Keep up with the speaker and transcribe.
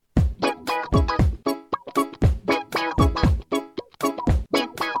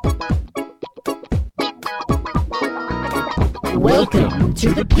Welcome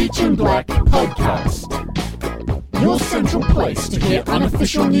to the Peach and Black Podcast, your central place to hear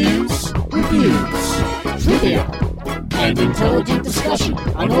unofficial news, reviews, trivia, and intelligent discussion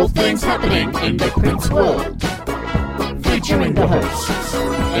on all things happening in the Prince world. Featuring the hosts,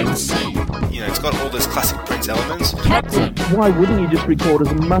 MC. You know, it's got all those classic Prince elements. Captain. Why wouldn't you just record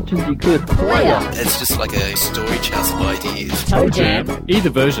as much as you could? Player. It's just like a storage house of ideas. Toe Jam. Either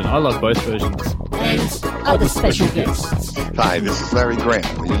version. I love both versions. And other special guests. Hi, this is Larry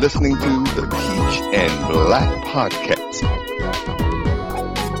Graham. You're listening to the Peach and Black Podcast.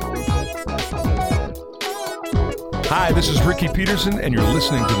 Hi, this is Ricky Peterson, and you're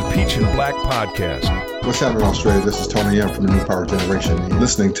listening to the Peach and Black Podcast. What's happening, Australia? This is Tony M from the New Power Generation. You're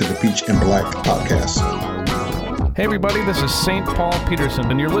listening to the Peach and Black Podcast. Hey, everybody, this is St. Paul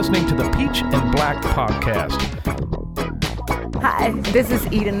Peterson, and you're listening to the Peach and Black Podcast. Hi, this is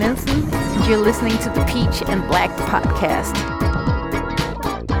Eden Nelson, and you're listening to the Peach and Black Podcast.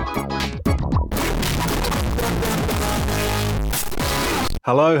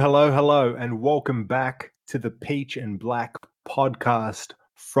 Hello, and welcome back to the Peach and Black Podcast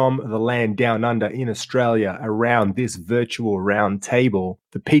from the land down under in Australia around this virtual round table.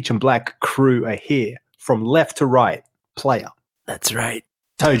 The Peach and Black crew are here from left to right. Player. That's right.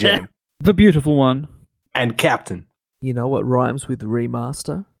 Toe Jam. The beautiful one. And Captain. You know what rhymes with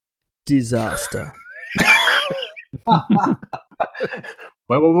remaster? Disaster.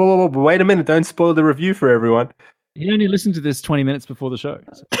 Wait a minute. Don't spoil the review for everyone. He only listened to this 20 minutes before the show.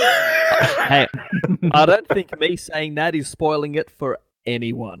 Hey, I don't think me saying that is spoiling it for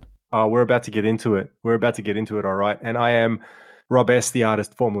anyone. Oh, we're about to get into it. All right. And I am Rob S., the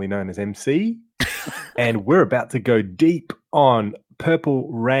artist formerly known as MC. And we're about to go deep on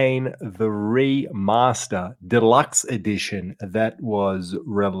Purple Rain, the remaster deluxe edition that was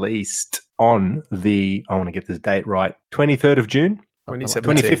released on the, I want to get this date right, 23rd of June?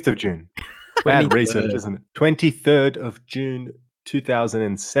 25th of June. Bad research, isn't it? 23rd of June,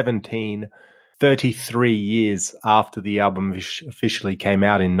 2017, 33 years after the album officially came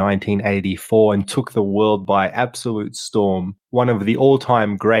out in 1984 and took the world by absolute storm. One of the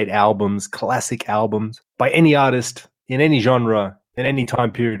all-time great albums, classic albums, by any artist, in any genre, in any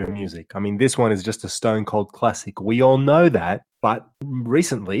time period of music. I mean, this one is just a stone-cold classic. We all know that, but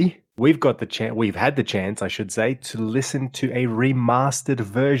recently we've had the chance, I should say, to listen to a remastered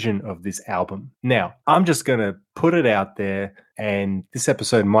version of this album. Now, I'm just going to put it out there, and this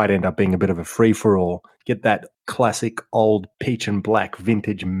episode might end up being a bit of a free-for-all. Get that classic old Peach and Black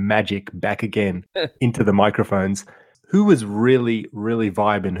vintage magic back again into the microphones. Who was really, really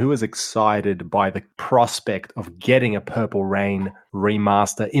vibing? Who was excited by the prospect of getting a Purple Rain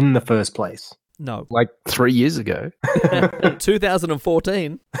remaster in the first place? No. Like 3 years ago.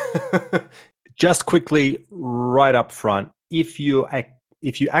 2014. Just quickly, right up front, if you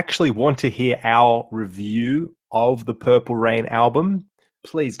actually want to hear our review of the Purple Rain album,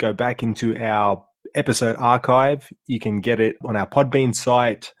 please go back into our episode archive. You can get it on our Podbean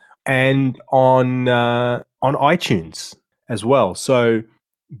site and on iTunes as well. So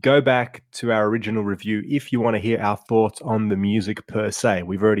go back to our original review if you want to hear our thoughts on the music per se.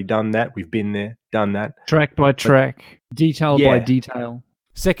 We've already done that. We've been there, done that. Track by track, detail by detail,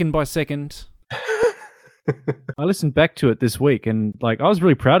 second by second. I listened back to it this week and I was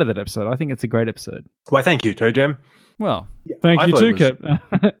really proud of that episode. I think it's a great episode. Well, thank you, Toe Jam. Well, thank you too, Cap.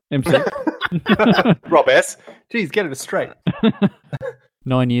 MC. Rob S. Jeez, get it straight.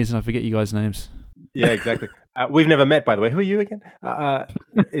 9 years and I forget you guys' names. Yeah, exactly. We've never met, by the way. Who are you again?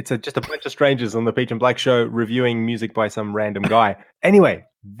 It's just a bunch of strangers on the Peach and Black show reviewing music by some random guy. Anyway,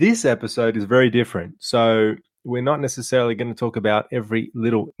 this episode is very different. So we're not necessarily going to talk about every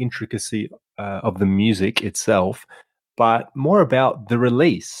little intricacy of the music itself, but more about the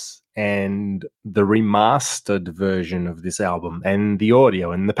release and the remastered version of this album and the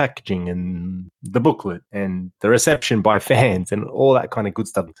audio and the packaging and the booklet and the reception by fans and all that kind of good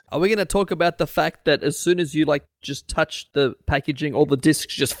stuff. Are we going to talk about the fact that as soon as you just touch the packaging, all the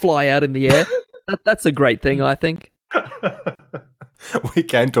discs just fly out in the air? That's a great thing, I think. We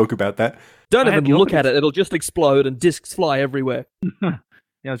can talk about that. Don't even look at it. It'll just explode and discs fly everywhere.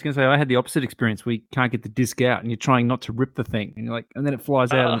 Yeah, I was going to say, I had the opposite experience. We can't get the disc out and you're trying not to rip the thing. And and then it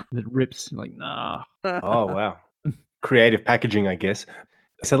flies out and it rips. You're like, nah. Oh, wow. Creative packaging, I guess.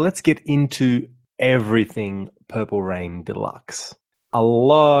 So let's get into everything Purple Rain Deluxe. A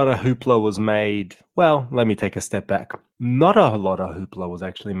lot of hoopla was made. Well, let me take a step back. Not a lot of hoopla was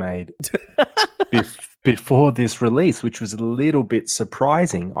actually made before this release, which was a little bit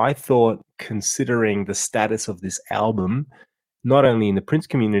surprising. I thought, considering the status of this album not only in the Prince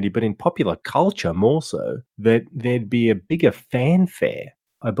community, but in popular culture more so, that there'd be a bigger fanfare.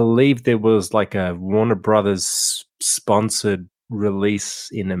 I believe there was like a Warner Brothers sponsored release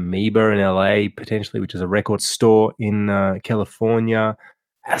in Amoeba in LA, potentially, which is a record store in California.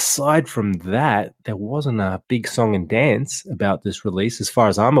 Aside from that, there wasn't a big song and dance about this release, as far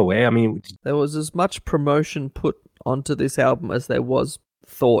as I'm aware. I mean, there was as much promotion put onto this album as there was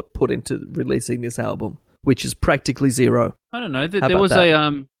thought put into releasing this album, which is practically zero. I don't know.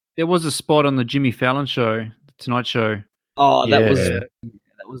 There was a spot on the Jimmy Fallon show, the Tonight Show. Oh, that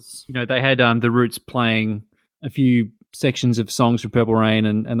was. You know, they had the Roots playing a few sections of songs from Purple Rain,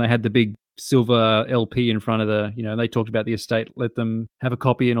 and they had the big silver LP in front of the, you know, they talked about the estate, let them have a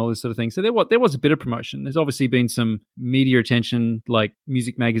copy and all this sort of thing. So there was a bit of promotion. There's obviously been some media attention, like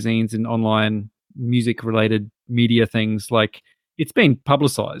music magazines and online music related media things. Like, it's been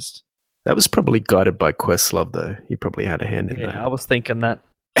publicized. That was probably guided by Questlove, though. He probably had a hand in that. I was thinking that.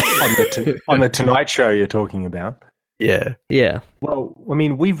 on the Tonight Show you're talking about. Yeah. Yeah. Well, I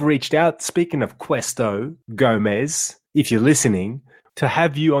mean, we've reached out, speaking of Questo Gomez, if you're listening, to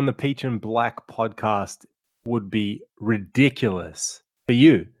have you on the Peach and Black podcast would be ridiculous for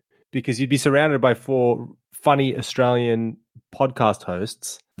you, because you'd be surrounded by 4 funny Australian podcast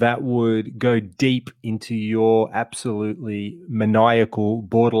hosts that would go deep into your absolutely maniacal,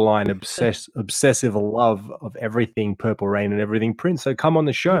 borderline obsessive love of everything Purple Rain and everything Prince. So come on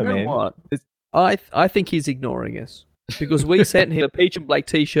the show, man. What? I think he's ignoring us, because we sent him a Peach and Black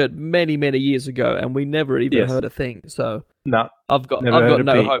t-shirt many, many years ago, and we never even heard a thing. So no, I've got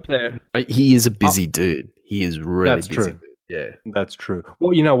no hope there. He is a busy dude. He is really That's busy. true. Yeah, that's true.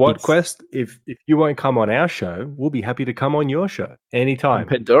 Well, you know what, Quest? If you won't come on our show, we'll be happy to come on your show anytime.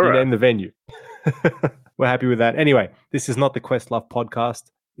 Pandora. You name the venue. We're happy with that. Anyway, this is not the Questlove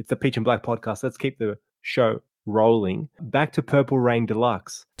podcast. It's the Peach and Black podcast. Let's keep the show rolling. Back to Purple Rain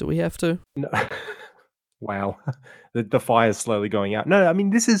Deluxe. Do we have to? No. Wow. The fire's slowly going out. No, I mean,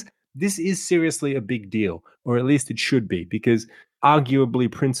 this is seriously a big deal, or at least it should be, because arguably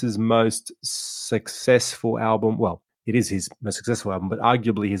Prince's most successful album, well, it is his most successful album, but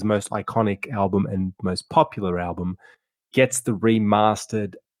arguably his most iconic album and most popular album, gets the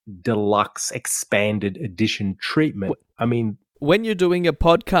remastered deluxe expanded edition treatment. I mean, when you're doing a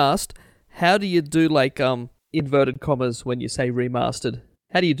podcast, how do you do like inverted commas when you say remastered?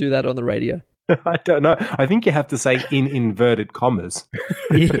 How do you do that on the radio? I don't know. I think you have to say in inverted commas.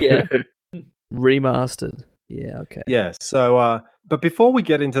 Yeah. Remastered. Yeah, okay. Yeah, so but before we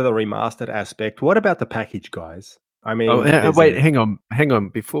get into the remastered aspect, what about the package, guys? I mean, wait, hang on.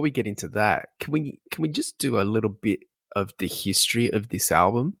 Before we get into that, can we just do a little bit of the history of this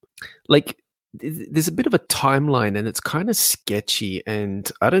album? Like, there's a bit of a timeline, and it's kind of sketchy.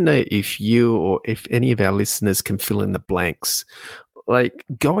 And I don't know if you or if any of our listeners can fill in the blanks. Like,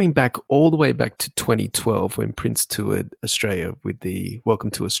 going back all the way back to 2012 when Prince toured Australia with the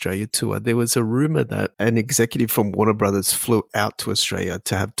Welcome to Australia tour, there was a rumor that an executive from Warner Brothers flew out to Australia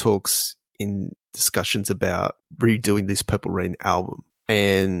to have talks in discussions about redoing this Purple Rain album.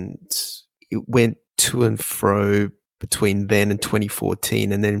 And it went to and fro between then and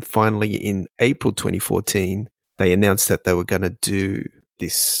 2014. And then finally in April 2014, they announced that they were going to do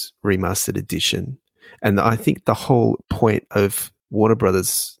this remastered edition. And I think the whole point of Warner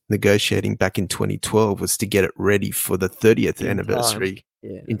Brothers negotiating back in 2012 was to get it ready for the 30th anniversary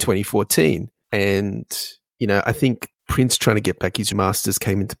in 2014. And, you know, I think Prince trying to get back his masters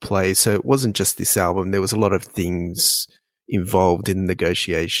came into play. So it wasn't just this album. There was a lot of things involved in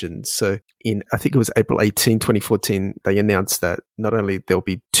negotiations. So I think it was April 18, 2014, they announced that not only there'll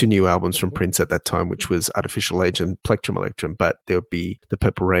be 2 new albums from Prince at that time, which was Artificial Age and Plectrum Electrum, but there'll be the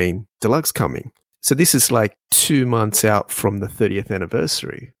Purple Rain Deluxe coming. So this is like 2 months out from the 30th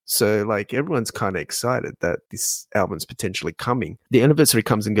anniversary. So like everyone's kind of excited that this album's potentially coming. The anniversary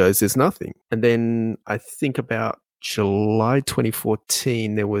comes and goes, there's nothing. And then I think about July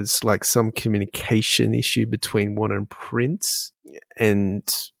 2014, there was like some communication issue between Warner and Prince, and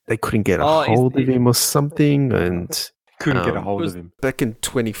they couldn't get a hold of him or something. And couldn't get a hold of him. Back in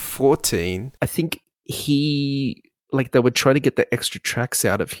 2014, I think they were trying to get the extra tracks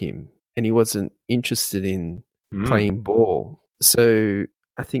out of him, and he wasn't interested in playing ball. So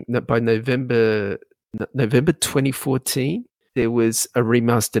I think that by November 2014, there was a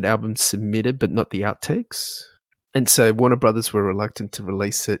remastered album submitted, but not the outtakes. And so Warner Brothers were reluctant to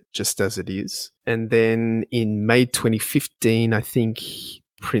release it just as it is. And then in May 2015, I think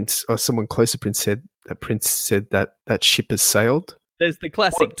Prince, or someone close to Prince said that that ship has sailed. There's the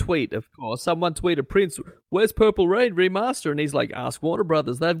classic tweet, of course. Someone tweeted, Prince, where's Purple Rain remaster? And he's like, ask Warner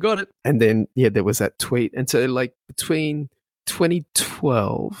Brothers, they've got it. And then, there was that tweet. And so like between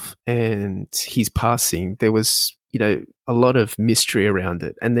 2012 and his passing, there was, a lot of mystery around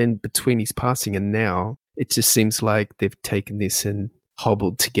it. And then between his passing and now, it just seems like they've taken this and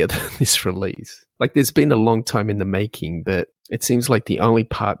hobbled together this release. Like there's been a long time in the making, but it seems like the only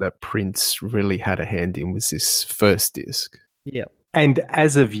part that Prince really had a hand in was this first disc. Yeah. And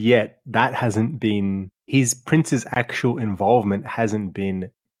as of yet, that hasn't been, Prince's actual involvement hasn't been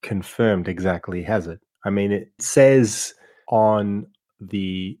confirmed exactly, has it? I mean, it says on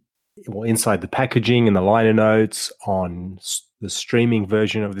inside the packaging and the liner notes on the streaming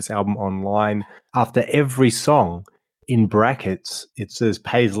version of this album online, after every song, in brackets, it says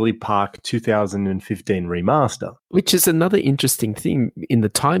Paisley Park 2015 remaster. Which is another interesting thing in the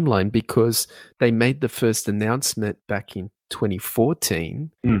timeline, because they made the first announcement back in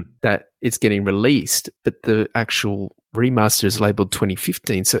 2014 that it's getting released, but the actual remaster is labeled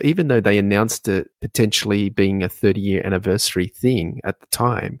 2015. So even though they announced it potentially being a 30-year anniversary thing at the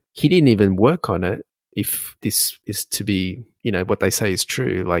time, he didn't even work on it. If this is to be, what they say is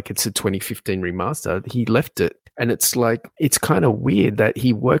true, like it's a 2015 remaster, he left it. And it's like, it's kind of weird that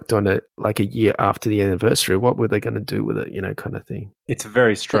he worked on it like a year after the anniversary. What were they going to do with it, kind of thing? It's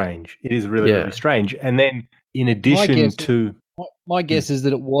very strange. It is really, really strange. And then in addition my guess is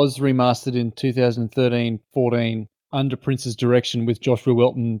that it was remastered in 2013-14 under Prince's direction, with Joshua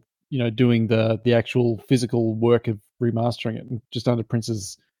Welton, doing the actual physical work of remastering it, just under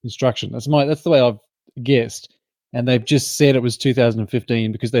Prince's instruction. That's the way I've guessed. And they've just said it was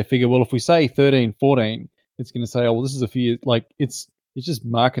 2015 because they figure, well, if we say 13-14, it's going to say, oh, well, this is a few years. Like it's just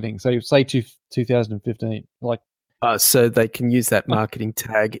marketing. So say 2015, like. So they can use that marketing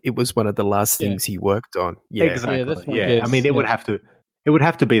tag. It was one of the last things he worked on. Yeah, exactly. I mean, it would have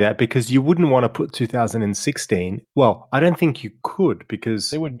to be that, because you wouldn't want to put 2016. Well, I don't think you could,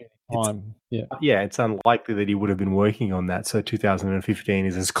 because there wouldn't be any time. It's unlikely that he would have been working on that. So 2015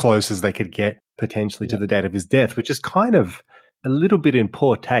 is as close as they could get potentially to the date of his death, which is kind of a little bit in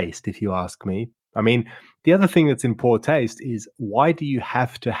poor taste, if you ask me. I mean, the other thing that's in poor taste is, why do you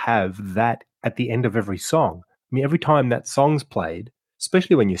have to have that at the end of every song? I mean, every time that song's played,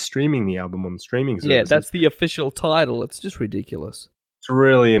 especially when you're streaming the album on streaming services. Yeah, that's the official title. It's just ridiculous. It's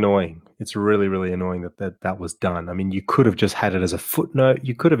really annoying. It's really, really annoying that was done. I mean, you could have just had it as a footnote.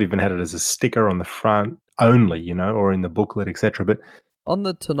 You could have even had it as a sticker on the front only, or in the booklet, etc. But on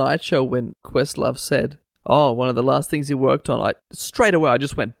the Tonight Show, when Questlove said, "Oh, one of the last things he worked on," straight away I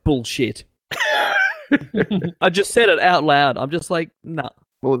just went, "Bullshit." I just said it out loud. I'm just like, nah.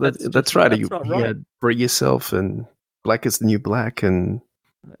 Well, that's right. You had Free Yourself and Black is the New Black and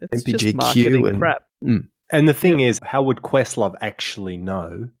it's MPGQ and crap. And the thing is, how would Questlove actually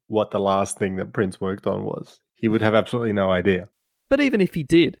know what the last thing that Prince worked on was? He would have absolutely no idea. But even if he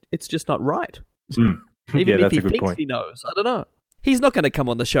did, it's just not right. Even if he thinks he knows, I don't know. He's not going to come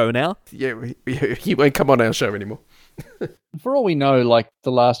on the show now. Yeah, he won't come on our show anymore. For all we know, like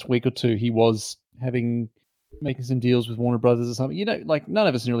the last week or two, he was making some deals with Warner Brothers or something. None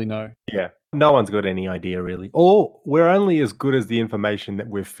of us really know. Yeah. No one's got any idea, really. Or we're only as good as the information that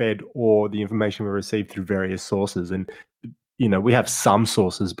we're fed or the information we received through various sources. And, we have some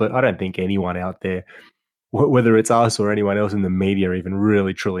sources, but I don't think anyone out there, whether it's us or anyone else in the media, even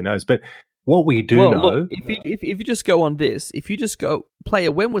really truly knows. But what we do know... Look, if you just go on this, if you just go...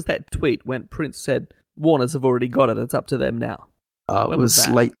 Player, when was that tweet when Prince said, Warners have already got it, it's up to them now? It was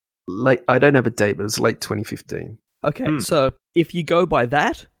late. I don't have a date, but it was late 2015. Okay, so if you go by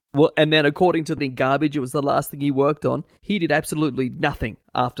that, well, and then according to the garbage, it was the last thing he worked on, he did absolutely nothing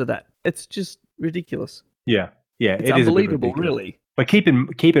after that. It's just ridiculous. Yeah, it's unbelievable, really. But keep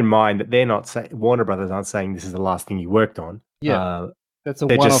in mind that they're not saying, Warner Brothers aren't saying this is the last thing he worked on. Yeah, that's a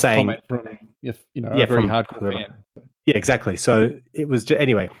one-off comment from a very hardcore fan. Yeah, exactly. So it was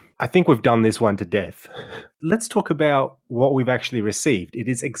anyway. I think we've done this one to death. Let's talk about what we've actually received. It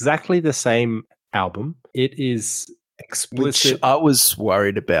is exactly the same album. It is explicit. Which I was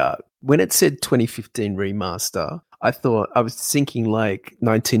worried about. When it said 2015 remaster, I was thinking like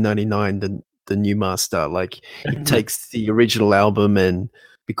 1999, the new master. Like it takes the original album, and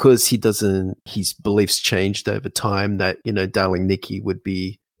because his beliefs changed over time, that, Darling Nikki would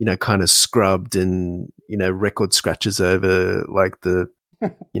be, kind of scrubbed and, record scratches over like the,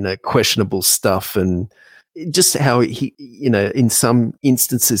 questionable stuff, and just how he, in some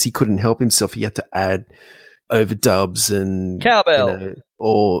instances he couldn't help himself. He had to add overdubs and cowbell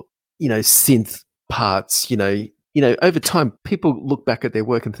or synth parts. Over time, people look back at their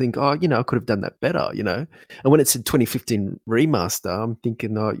work and think, oh, I could have done that better. And when it said 2015 remaster, I'm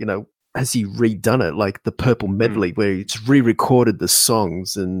thinking, has he redone it, like the Purple Medley, where it's re-recorded the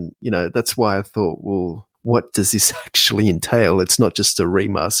songs? And that's why I thought, well, what does this actually entail? It's not just a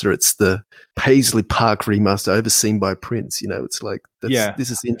remaster; it's the Paisley Park remaster overseen by Prince. It's like this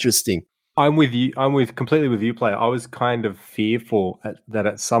is interesting. I'm with you. Completely with you, player. I was kind of fearful that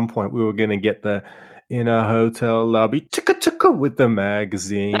at some point we were going to get the in a hotel lobby with the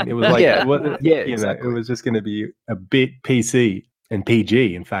magazine. It was like, exactly. It was just going to be a bit PC and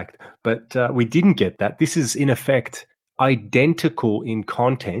PG, in fact. But we didn't get that. This is in effect identical in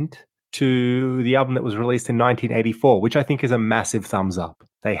content to the album that was released in 1984, which I think is a massive thumbs up.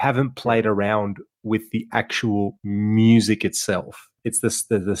 They haven't played around with the actual music itself. It's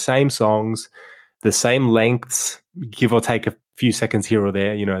the same songs, the same lengths, give or take a few seconds here or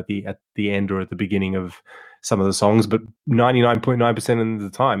there, at the end or at the beginning of some of the songs, but 99.9% of the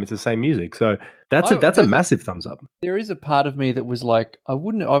time it's the same music. So that's a massive thumbs up. There is a part of me that was like, I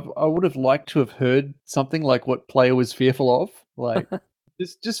would have liked to have heard something like what Player was fearful of, like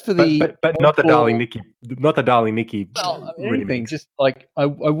just for the but not the Darling Nikki, well, anything. Just like I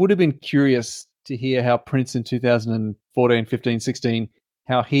would have been curious to hear how Prince in 2014, 15, 16,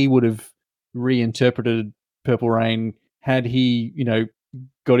 how he would have reinterpreted Purple Rain had he,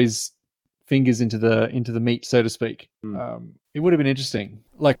 got his fingers into the meat, so to speak. It would have been interesting,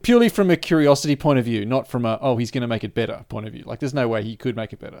 like purely from a curiosity point of view, not from he's going to make it better point of view. Like there's no way he could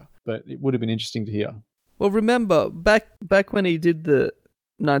make it better, but it would have been interesting to hear. Well, remember back when he did the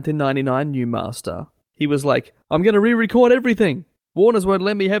 1999 new master, he was like, I'm going to re-record everything. Warners won't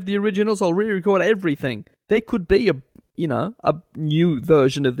let me have the originals. I'll re-record everything. There could be a new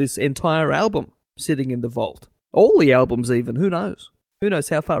version of this entire album sitting in the vault. All the albums even. Who knows? Who knows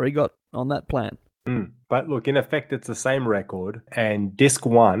how far he got on that plan? But look, in effect, it's the same record. And disc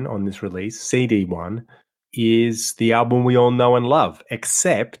 1 on this release, CD 1, is the album we all know and love,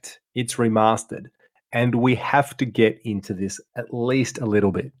 except it's remastered. And we have to get into this at least a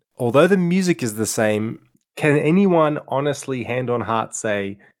little bit. Although the music is the same, can anyone honestly, hand on heart,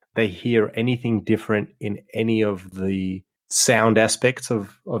 say they hear anything different in any of the sound aspects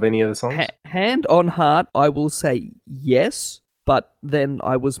of any of the songs? Hand on heart, I will say yes, but then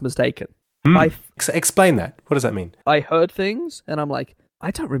I was mistaken. Explain that. What does that mean? I heard things, and I'm like,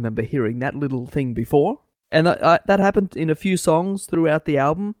 I don't remember hearing that little thing before. And that happened in a few songs throughout the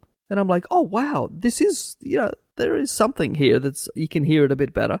album. And I'm like, oh, wow, this is, there is something here that's, you can hear it a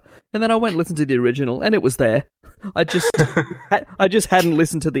bit better. And then I went and listened to the original, and it was there. I just hadn't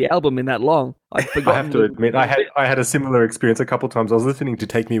listened to the album in that long. I have to admit, I had a similar experience a couple times. I was listening to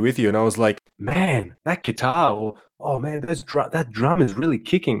Take Me With You, and I was like, man, that guitar, or oh man, that drum is really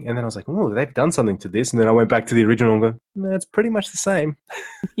kicking. And then I was like, oh, they've done something to this. And then I went back to the original and go, man, it's pretty much the same.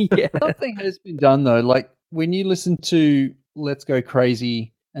 Yeah, something has been done though. Like when you listen to Let's Go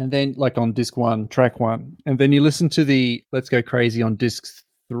Crazy, and then like on disc 1, track 1, and then you listen to the Let's Go Crazy on disc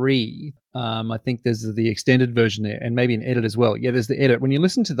 3. I think there's the extended version there, and maybe an edit as well. Yeah, there's the edit. When you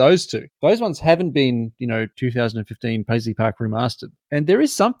listen to those two, those ones haven't been, 2015 Paisley Park remastered, and there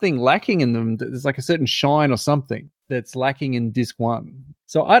is something lacking in them. There's like a certain shine or something that's lacking in disc 1.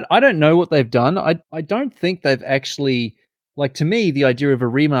 So I don't know what they've done. I don't think they've actually. Like, to me, the idea of a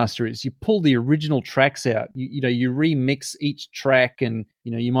remaster is you pull the original tracks out. You remix each track, and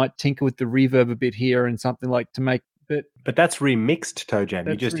you might tinker with the reverb a bit here and something like to make. But that's remixed, Toe Jam.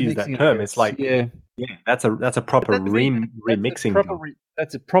 You just use that term. It's like that's a proper remixing.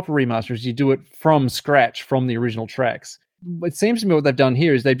 That's a proper remaster. Is you do it from scratch from the original tracks. It seems to me what they've done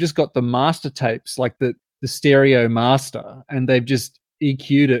here is they've just got the master tapes, like the stereo master, and they've just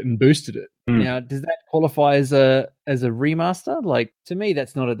EQ'd it and boosted it. Now, does that qualify as a remaster? Like, to me,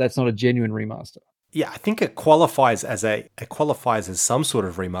 that's not a genuine remaster. Yeah, I think it qualifies as some sort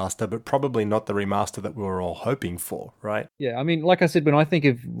of remaster, but probably not the remaster that we were all hoping for, right? Yeah, I mean, like I said, when I think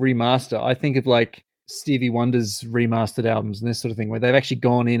of remaster, I think of like Stevie Wonder's remastered albums and this sort of thing, where they've actually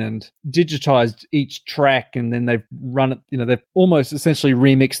gone in and digitized each track, and then they've run it. They've almost essentially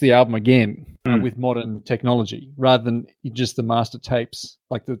remixed the album again with modern technology, rather than just the master tapes,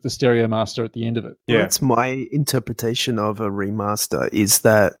 like the stereo master at the end of it. Yeah, that's my interpretation of a remaster. Is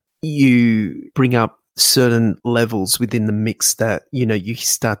that you bring up certain levels within the mix that, you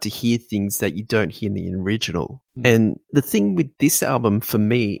start to hear things that you don't hear in the original. And the thing with this album for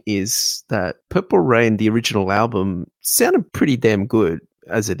me is that Purple Rain, the original album, sounded pretty damn good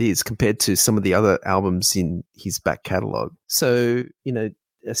as it is compared to some of the other albums in his back catalogue. So,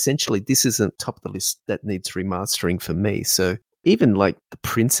 essentially this isn't top of the list that needs remastering for me. So even like the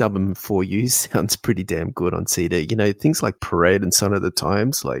Prince album For You sounds pretty damn good on CD. Things like Parade and Sign of the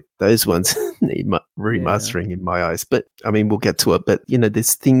Times, like those ones need remastering in my eyes. But I mean, we'll get to it. But,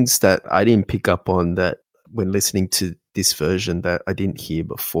 there's things that I didn't pick up on that when listening to this version that I didn't hear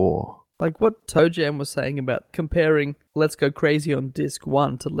before. Like what Toe Jam was saying about comparing Let's Go Crazy on Disc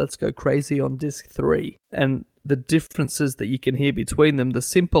 1 to Let's Go Crazy on Disc 3 and the differences that you can hear between them, the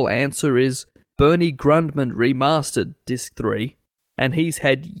simple answer is Bernie Grundman remastered Disc 3, and he's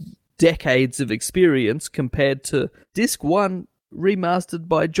had decades of experience compared to Disc 1 remastered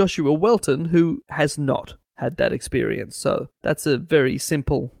by Joshua Welton, who has not had that experience. So that's a very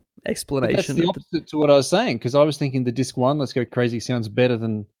simple explanation. That's the opposite to what I was saying, because I was thinking the Disc 1 Let's Go Crazy sounds better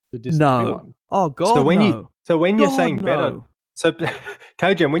than the Disc 2 one. Oh, God, So when no. you're God, saying better, no. so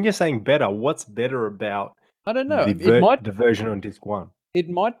Kojam, when you're saying better, what's better about I don't know. the version on Disc 1? It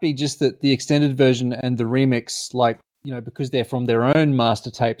might be just that the extended version and the remix, like, because they're from their own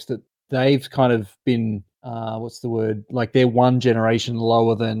master tapes, that they've kind of been, like they're one generation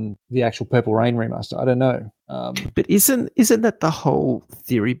lower than the actual Purple Rain remaster. I don't know. But isn't that the whole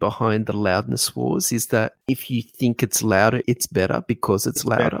theory behind the loudness wars? Is that if you think it's louder, it's better because it's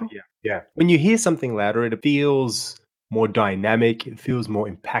louder? Better, yeah. When you hear something louder, it feels more dynamic. It feels more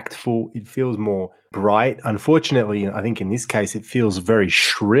impactful. It feels more bright. Unfortunately, I think in this case, it feels very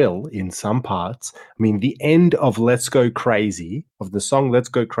shrill in some parts. I mean, the end of Let's Go Crazy, of the song Let's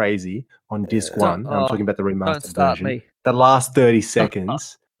Go Crazy on Disc 1, I'm talking about the remastered version, the last 30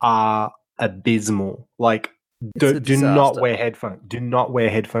 seconds are abysmal. Like, do not wear headphones. Do not wear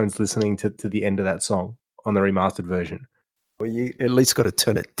headphones listening to the end of that song on the remastered version. Well, you at least got to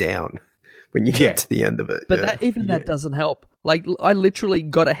turn it down when you get to the end of it. But that doesn't help. Like, I literally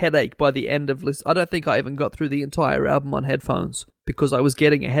got a headache by the end of I don't think I even got through the entire album on headphones because I was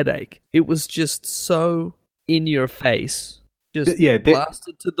getting a headache. It was just so in your face. Just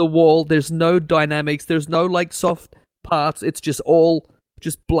blasted to the wall. There's no dynamics. There's no, like, soft parts. It's just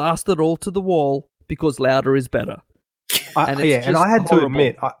blasted all to the wall because louder is better. And I had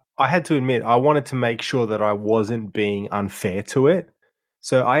to admit, I wanted to make sure that I wasn't being unfair to it.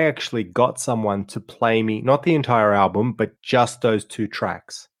 So I actually got someone to play me, not the entire album, but just those 2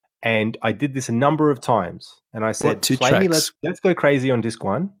 tracks. And I did this a number of times. And I said, play me Let's Go Crazy on Disc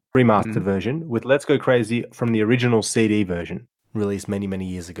 1, remastered version, with Let's Go Crazy from the original CD version, released many, many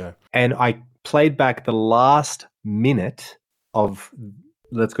years ago. And I played back the last minute of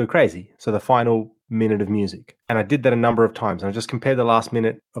Let's Go Crazy. So the final minute of music. And I did that a number of times. And I just compared the last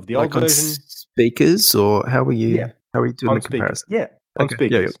minute of the old version. Speakers, or how were you doing the comparison? Yeah. On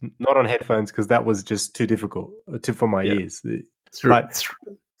speakers, not on headphones, because that was just too difficult for my ears.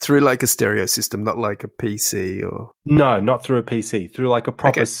 Through like a stereo system, not like a PC or... No, not through a PC, through like a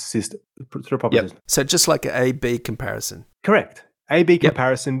proper system. Through a proper system. So just like an A-B comparison. Correct. A-B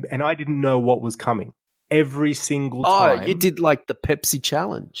comparison, and I didn't know what was coming. Every single time. Oh, you did like the Pepsi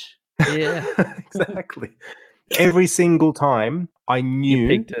challenge. Yeah. Exactly. Every single time I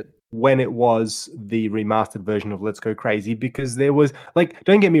knew when it was the remastered version of Let's Go Crazy, because there was, like,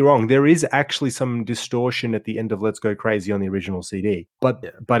 don't get me wrong, there is actually some distortion at the end of Let's Go Crazy on the original CD, but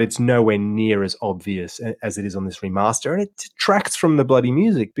it's nowhere near as obvious as it is on this remaster, and it detracts from the bloody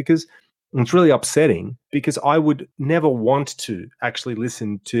music because it's really upsetting, because I would never want to actually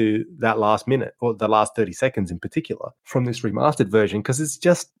listen to that last minute or the last 30 seconds in particular from this remastered version, because it's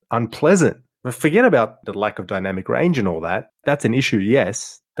just unpleasant. But forget about the lack of dynamic range and all that. That's an issue,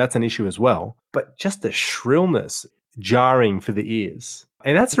 yes. That's an issue as well. But just the shrillness, jarring for the ears.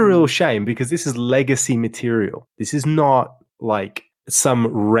 And that's a real shame, because this is legacy material. This is not like some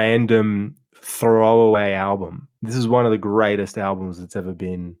random throwaway album. This is one of the greatest albums that's ever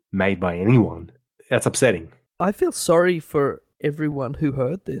been made by anyone. That's upsetting. I feel sorry for everyone who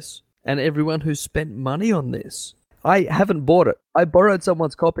heard this and everyone who spent money on this. I haven't bought it. I borrowed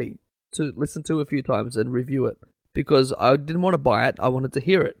someone's copy to listen to a few times and review it, because I didn't want to buy it. I wanted to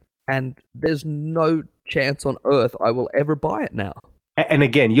hear it. And there's no chance on earth I will ever buy it now. And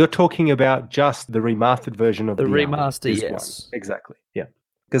again, you're talking about just the remastered version of the remaster, album, yes. Exactly, yeah.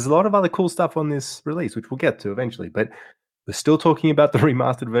 There's a lot of other cool stuff on this release, which we'll get to eventually, but we're still talking about the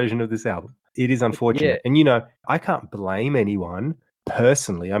remastered version of this album. It is unfortunate. Yeah. And, I can't blame anyone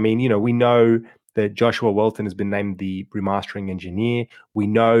personally. I mean, we know that Joshua Welton has been named the remastering engineer. We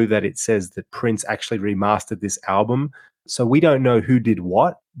know that it says that Prince actually remastered this album. So we don't know who did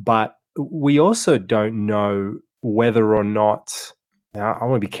what, but we also don't know whether or not, now I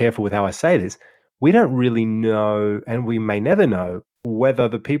want to be careful with how I say this, we don't really know, and we may never know, whether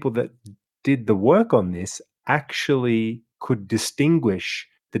the people that did the work on this actually could distinguish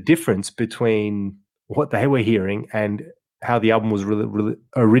the difference between what they were hearing and how the album was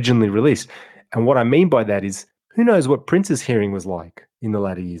originally released. And what I mean by that is, who knows what Prince's hearing was like in the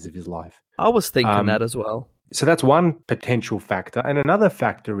latter years of his life. I was thinking that as well. So that's one potential factor. And another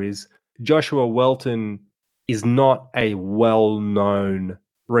factor is Joshua Welton is not a well-known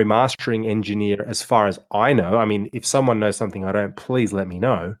remastering engineer, as far as I know. I mean, if someone knows something I don't, please let me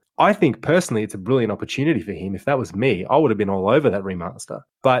know. I think personally it's a brilliant opportunity for him. If that was me, I would have been all over that remaster.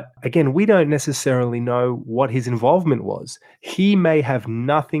 But again, we don't necessarily know what his involvement was. He may have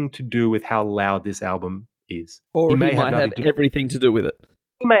nothing to do with how loud this album is. Or he might nothing have everything to do with it.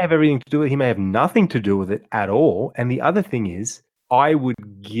 He may have everything to do with it. He may have nothing to do with it at all. And the other thing is, I would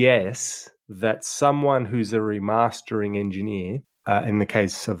guess that someone who's a remastering engineer, in the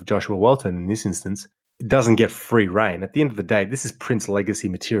case of Joshua Welton in this instance, doesn't get free reign. At the end of the day, this is Prince legacy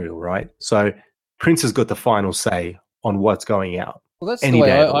material, right? So Prince has got the final say on what's going out. Well, that's the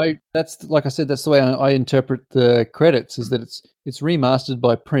way that's like I said, that's the way I interpret the credits, is that it's remastered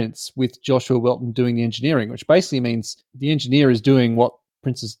by Prince with Joshua Welton doing the engineering, which basically means the engineer is doing what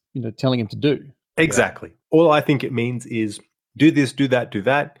Prince is, telling him to do. Exactly. All I think it means is do this, do that, do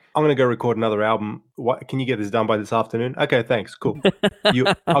that. I'm going to go record another album. What, can you get this done by this afternoon? Okay, thanks. Cool.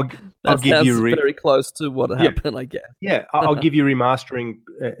 I'll give you very close to what happened, I guess. Yeah, I'll give you remastering,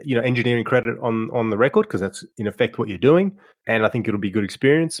 engineering credit on the record, because that's in effect what you're doing, and I think it'll be a good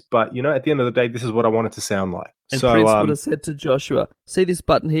experience. But at the end of the day, this is what I want it to sound like. And Prince would have said to Joshua, "See this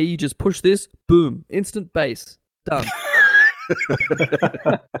button here? You just push this, boom, instant bass, done."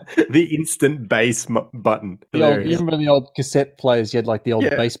 The instant bass button. You remember the old cassette players? You had like the old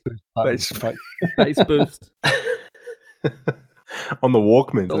bass boost button. Bass boost. On the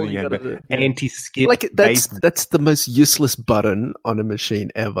Walkman, you had anti-skip. Like that's the most useless button on a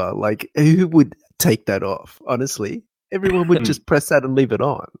machine ever. Like, who would take that off? Honestly, everyone would just press that and leave it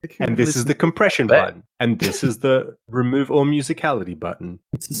on. And this is the compression button, and this is the remove all musicality button.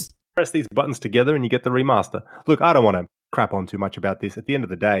 Press these buttons together, and you get the remaster. Look, I don't want to crap on too much about this. At the end of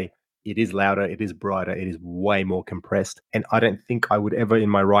the day, it is louder, it is brighter, it is way more compressed, and I don't think I would ever in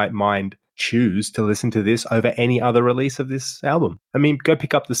my right mind choose to listen to this over any other release of this album. I mean, go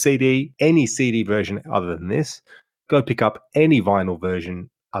pick up the CD, any CD version other than this. Go pick up any vinyl version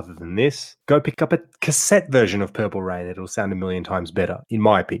other than this. Go pick up a cassette version of Purple Rain. It'll sound a million times better, in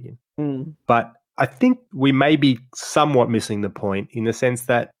my opinion. But I think we may be somewhat missing the point, in the sense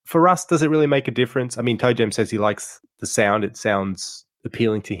that for us, does it really make a difference? I mean, Toe Jam says he likes the sound. It sounds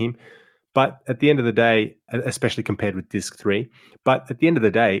appealing to him. But at the end of the day, especially compared with disc 3, but at the end of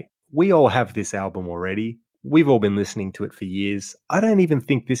the day, we all have this album already. We've all been listening to it for years. I don't even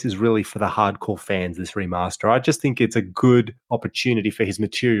think this is really for the hardcore fans, this remaster. I just think it's a good opportunity for his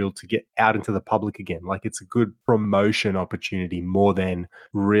material to get out into the public again. Like, it's a good promotion opportunity more than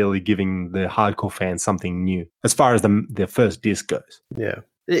really giving the hardcore fans something new, as far as the first disc goes. Yeah.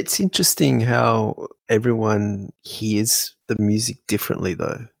 It's interesting how everyone hears the music differently,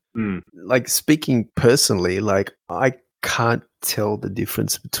 though. Like, speaking personally, like, I can't tell the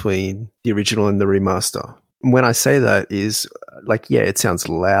difference between the original and the remaster. When I say that is, like, yeah, it sounds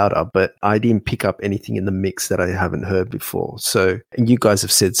louder, but I didn't pick up anything in the mix that I haven't heard before. So, and you guys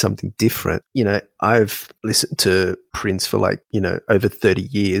have said something different. I've listened to Prince for over 30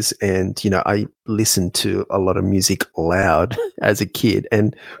 years, and, I listened to a lot of music loud as a kid,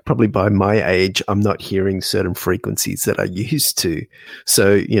 and probably by my age, I'm not hearing certain frequencies that I used to.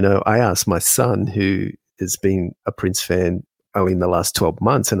 So, I asked my son, who has been a Prince fan only in the last 12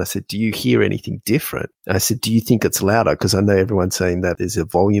 months. And I said, do you hear anything different? And I said, do you think it's louder? Because I know everyone's saying that there's a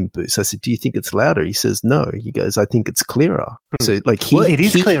volume boost. I said, do you think it's louder? He says, no. He goes, I think it's clearer. So it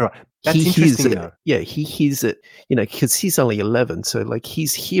is clearer. That's interesting, though. Yeah, he hears it, because he's only 11. So like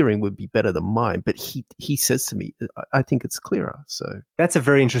his hearing would be better than mine. But he says to me, I think it's clearer. So that's a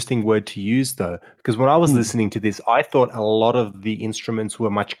very interesting word to use, though, because when I was listening to this, I thought a lot of the instruments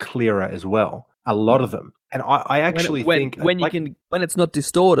were much clearer as well. A lot of them. And I actually think when it's not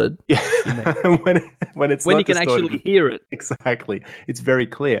distorted, when you can actually hear it. Exactly. It's very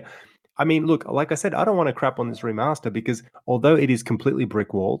clear. I mean, look, like I said, I don't want to crap on this remaster, because although it is completely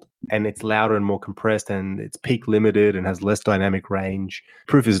brick-walled and it's louder and more compressed and it's peak limited and has less dynamic range,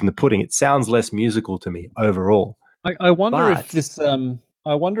 proof is in the pudding. It sounds less musical to me overall. I wonder if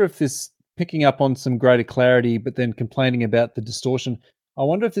this picking up on some greater clarity, but then complaining about the distortion. I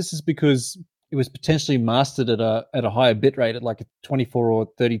wonder if this is because it was potentially mastered at a higher bit rate, at like a 24 or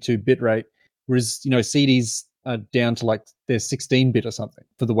 32 bit rate, whereas CDs are down to like they're 16-bit or something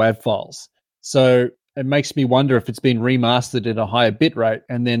for the WAV files. So it makes me wonder if it's been remastered at a higher bit rate,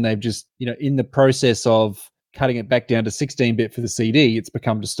 and then they've just, in the process of cutting it back down to 16-bit for the CD, it's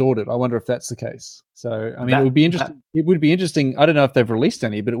become distorted. I wonder if that's the case. So, I mean, it would be interesting. It would be interesting. I don't know if they've released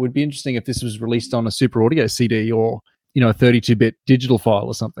any, but it would be interesting if this was released on a Super Audio CD or a 32-bit digital file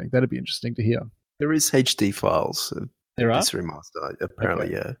or something. That'd be interesting to hear. There is HD files. There are? this remaster.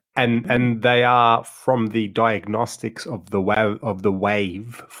 Apparently, yeah. And they are from the diagnostics of the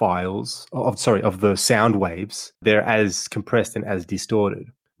wave files of the sound waves. They're as compressed and as distorted.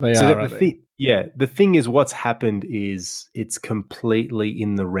 They So are, that aren't the they? the thing is, what's happened is it's completely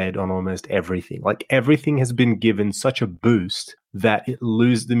in the red on almost everything. Like everything has been given such a boost that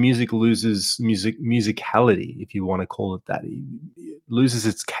the music loses musicality, if you want to call it that. It loses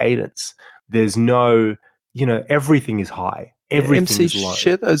its cadence. There's no, everything is high. Everything MC, is low.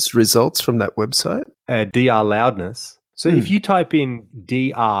 share those results from that website. DR loudness. So if you type in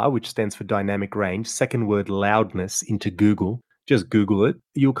DR, which stands for dynamic range, second word loudness into Google, just Google it,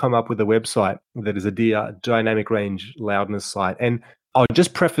 you'll come up with a website that is a DR, dynamic range loudness site. And I'll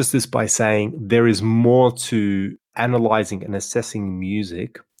just preface this by saying there is more to analyzing and assessing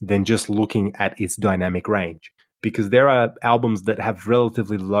music than just looking at its dynamic range. Because there are albums that have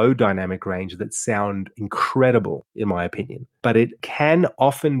relatively low dynamic range that sound incredible, in my opinion. But it can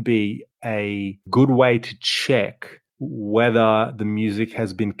often be a good way to check whether the music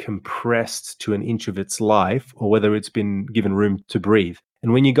has been compressed to an inch of its life or whether it's been given room to breathe.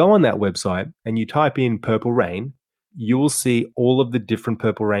 And when you go on that website and you type in Purple Rain, you will see all of the different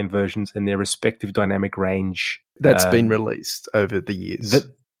Purple Rain versions and their respective dynamic range. That's been released over the years.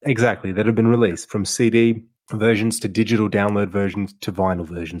 That have been released, from CD versions to digital download versions to vinyl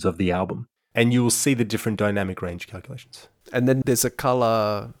versions of the album. And you will see the different dynamic range calculations. And then there's a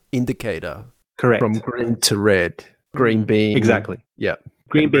color indicator. Correct. From green to red. Green being... Exactly. Yeah.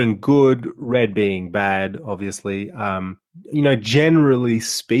 Green being good, red being bad, obviously. Generally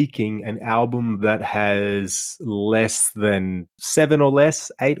speaking, an album that has less than 7 or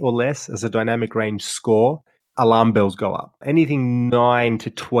less, 8 or less as a dynamic range score, alarm bells go up. Anything 9 to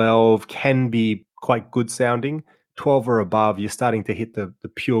 12 can be quite good sounding. 12 or above, you're starting to hit the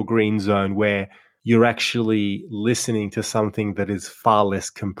pure green zone where you're actually listening to something that is far less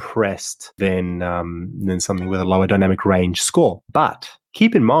compressed than something with a lower dynamic range score. But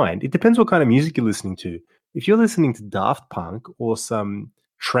keep in mind, it depends what kind of music you're listening to. If you're listening to Daft Punk or some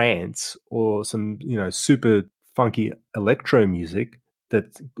trance or some, super funky electro music, that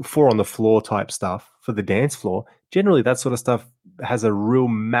 4 on the floor type stuff for the dance floor, generally that sort of stuff has a real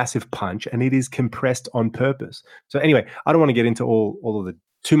massive punch and it is compressed on purpose. So anyway, I don't want to get into all of the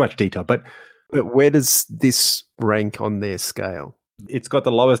too much detail, but where does this rank on their scale? It's got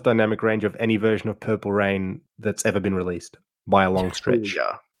the lowest dynamic range of any version of Purple Rain that's ever been released by a long stretch.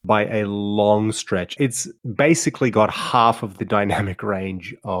 Yeah. By a long stretch. It's basically got half of the dynamic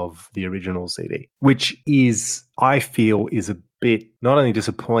range of the original CD, which is, I feel, is a bit not only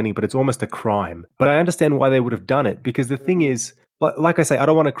disappointing, but it's almost a crime. But I understand why they would have done it, because the thing is, like I say, I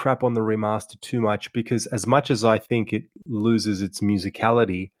don't want to crap on the remaster too much, because as much as I think it loses its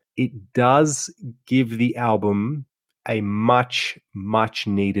musicality, it does give the album a much, much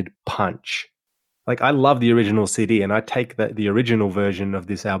needed punch. Like, I love the original CD, and I take the original version of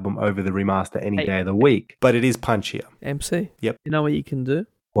this album over the remaster any day of the week, but it is punchier. MC? Yep. You know what you can do?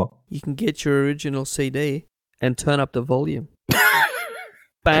 What? You can get your original CD and turn up the volume.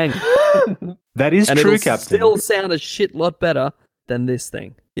 Bang. That is and true, it'll Captain. Still sound a shit lot better than this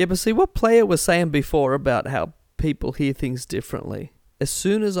thing. Yeah, but see, what Player was saying before about how people hear things differently. As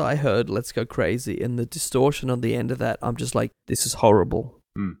soon as I heard Let's Go Crazy and the distortion on the end of that, I'm just like, this is horrible.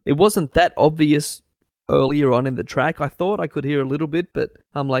 It wasn't that obvious earlier on in the track. I thought I could hear a little bit, but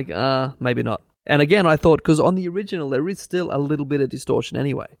I'm like, maybe not. And again, I thought, because on the original, there is still a little bit of distortion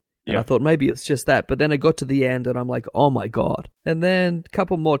anyway. And I thought maybe it's just that. But then I got to the end and I'm like, oh my God. And then a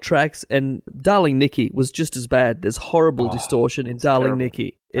couple more tracks and Darling Nikki was just as bad. There's horrible distortion in Darling terrible.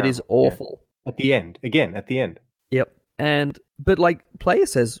 Nikki. It is awful. Yeah. At the end. Again, at the end. Yep. But like Player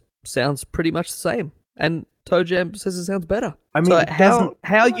says, sounds pretty much the same. And Toe Jam says it sounds better. I mean, so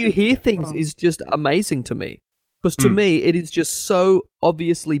how you hear things is just amazing to me. Because to me, it is just so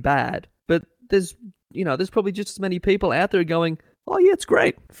obviously bad. But there's probably just as many people out there going, oh yeah, it's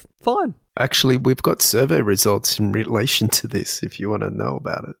great. Fine. Actually, we've got survey results in relation to this if you want to know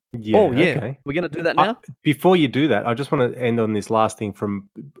about it. Yeah, Okay. We're going to do that now? Before you do that, I just want to end on this last thing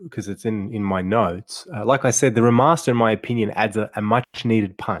because it's in my notes. Like I said, the remaster, in my opinion, adds a much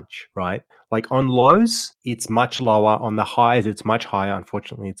needed punch, right? Like on lows, it's much lower. On the highs, it's much higher.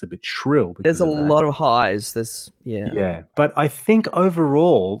 Unfortunately, it's a bit shrill. There's a lot of highs. Yeah. But I think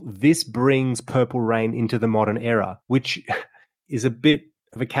overall, this brings Purple Rain into the modern era, which is a bit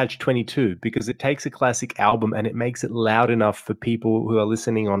of a catch-22 because it takes a classic album and it makes it loud enough for people who are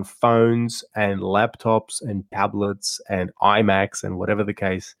listening on phones and laptops and tablets and iMacs and whatever the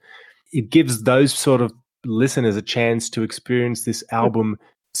case. It gives those sort of listeners a chance to experience this album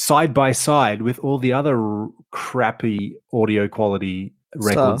side by side with all the other crappy audio quality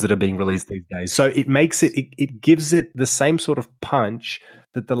records that are being released these days. So it makes it gives it the same sort of punch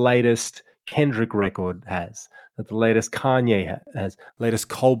that the latest Kendrick record has, that the latest Kanye has, latest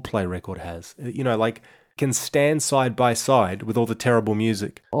Coldplay record has. You know, like, can stand side by side with all the terrible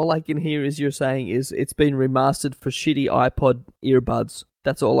music. All I can hear is you're saying is it's been remastered for shitty iPod earbuds.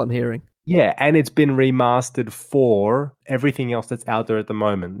 That's all I'm hearing. Yeah, and it's been remastered for everything else that's out there at the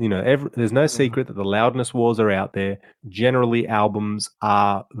moment. You know, there's no secret that the loudness wars are out there. Generally, albums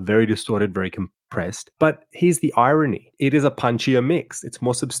are very distorted, very compressed. But here's the irony. It is a punchier mix. It's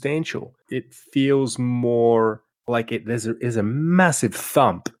more substantial. It feels more like there's a massive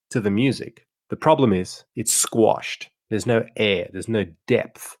thump to the music. The problem is it's squashed. There's no air. There's no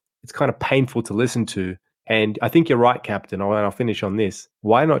depth. It's kind of painful to listen to. And I think you're right, Captain. I'll finish on this.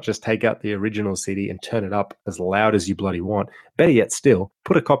 Why not just take out the original CD and turn it up as loud as you bloody want? Better yet still,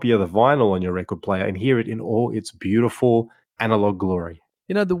 put a copy of the vinyl on your record player and hear it in all its beautiful analog glory.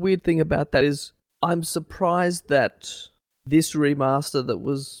 You know, the weird thing about that is I'm surprised that this remaster that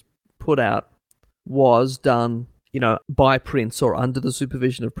was put out was done, you know, by Prince or under the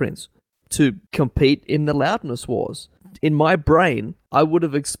supervision of Prince to compete in the loudness wars. In my brain, I would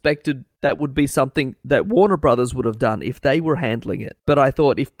have expected that would be something that Warner Brothers would have done if they were handling it. But I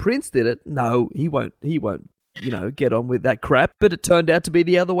thought if Prince did it, no, he won't, you know, get on with that crap. But it turned out to be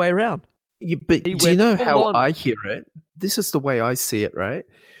the other way around. But do you know how I hear it? This is the way I see it, right?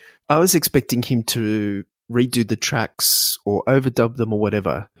 I was expecting him to redo the tracks or overdub them or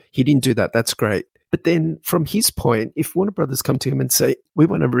whatever. He didn't do that. That's great. But then from his point, if Warner Brothers come to him and say, we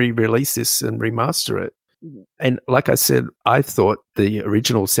want to re-release this and remaster it, and like I said, I thought the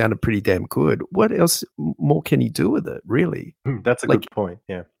original sounded pretty damn good. What else more can he do with it, really? That's a good point,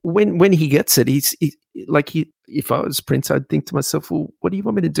 yeah. When he gets it, if I was Prince, I'd think to myself, well, what do you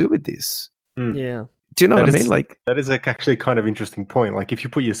want me to do with this? Yeah. Do you know what I mean? Like, that is actually kind of interesting point. Like, if you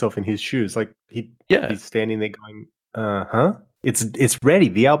put yourself in his shoes, like he's standing there going, huh? It's ready.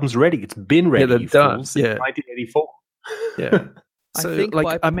 The album's ready. It's been ready. Yeah, they're done. Since 1984. Yeah. So,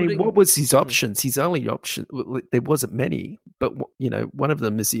 I what was his options? His only option, there wasn't many, but, you know, one of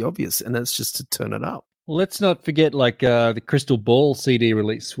them is the obvious, and that's just to turn it up. Let's not forget, like, the Crystal Ball CD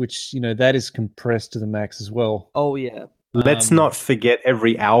release, which, you know, that is compressed to the max as well. Oh, yeah. Let's not forget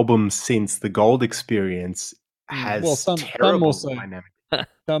every album since the Gold Experience has some terrible also, dynamic.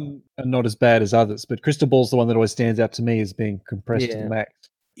 Some are not as bad as others, but Crystal Ball's the one that always stands out to me as being compressed to the max.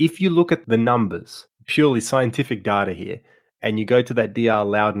 If you look at the numbers, purely scientific data here, and you go to that DR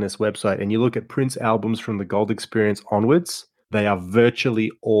Loudness website and you look at Prince albums from the Gold Experience onwards, they are virtually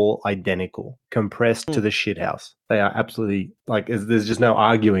all identical, compressed to the shithouse. They are absolutely, like, there's just no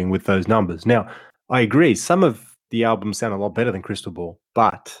arguing with those numbers. Now, I agree, some of the albums sound a lot better than Crystal Ball,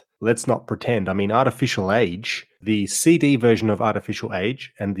 but let's not pretend. I mean, Artificial Age, the CD version of Artificial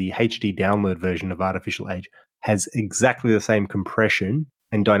Age and the HD download version of Artificial Age has exactly the same compression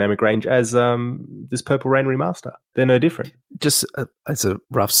and dynamic range as this Purple Rain remaster. They're no different. Just as a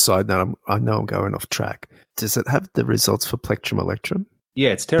rough side note, I know I'm going off track. Does it have the results for Plectrum Electrum? Yeah,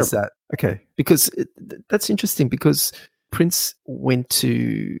 it's terrible. Is that okay? Because that's interesting, because Prince went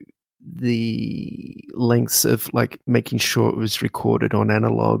to the lengths of, like, making sure it was recorded on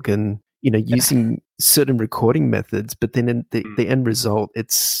analog and, you know, using certain recording methods, but then in the end result,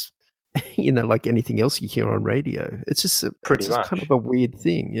 it's, you know, like anything else you hear on radio. It's just kind of a weird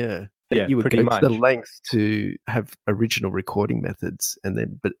thing, yeah. That you would go to the length to have original recording methods and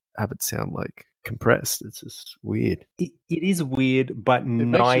then but have it sound like compressed. It's just weird. It is weird, but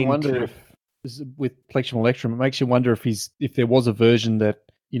with Plectrum Electrum, it makes you wonder if there was a version that,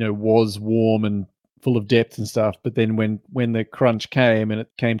 you know, was warm and full of depth and stuff, but then when the crunch came and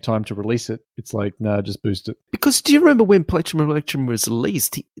it came time to release it, it's like, no, just boost it. Because do you remember when Plectrum Electrum was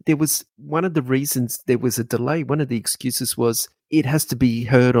released, there was one of the reasons there was a delay, one of the excuses was it has to be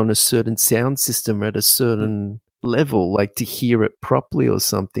heard on a certain sound system at a certain level, like to hear it properly or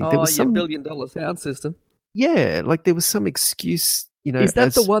something. There was some $1 billion sound system. Yeah, like there was some excuse, you know. Is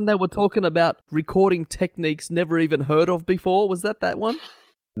that the one they were talking about recording techniques never even heard of before? Was that one?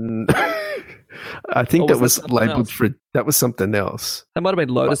 I think that was labeled that was something else. That might have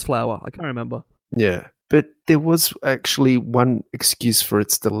been Lotus Flower. I can't remember. Yeah. But there was actually one excuse for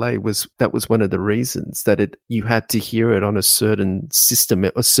its delay that was one of the reasons that you had to hear it on a certain system,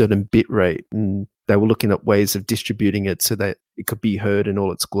 a certain bit rate, and they were looking at ways of distributing it so that it could be heard in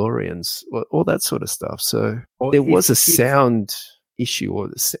all its glory and all that sort of stuff. So there was a sound issue, or,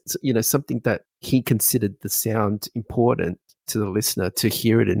 you know, something that he considered the sound important to the listener to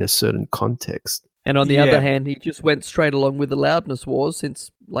hear it in a certain context. And on the Yeah. other hand, he just went straight along with the loudness wars since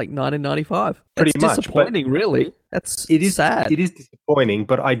like 1995. Pretty That's much, but disappointing, really. That's sad. It is disappointing,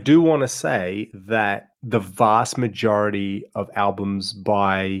 but I do want to say that the vast majority of albums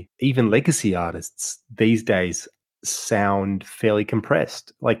by even legacy artists these days sound fairly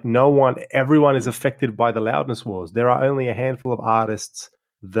compressed. Like everyone is affected by the loudness wars. There are only a handful of artists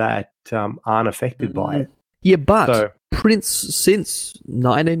that aren't affected by it. Yeah, but So- Prince, since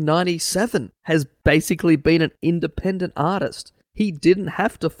 1997, has basically been an independent artist. He didn't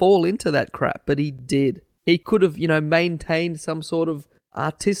have to fall into that crap, but he did. He could have, maintained some sort of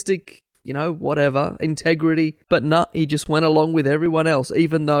artistic, whatever, integrity, but no, he just went along with everyone else,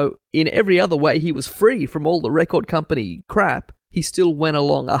 even though in every other way he was free from all the record company crap. He still went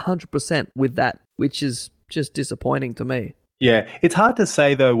along 100% with that, which is just disappointing to me. Yeah, it's hard to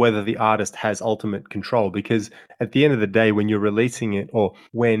say though whether the artist has ultimate control, because at the end of the day, when you're releasing it, or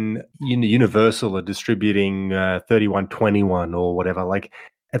when Universal are distributing 3121 or whatever, like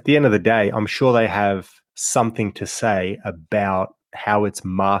at the end of the day, I'm sure they have something to say about how it's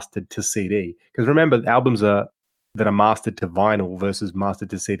mastered to CD. Because remember, albums that are mastered to vinyl versus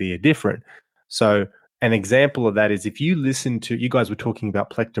mastered to CD are different. So an example of that is if you listen to, you guys were talking about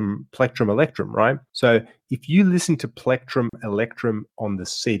Plectrum Electrum, right? So if you listen to Plectrum Electrum on the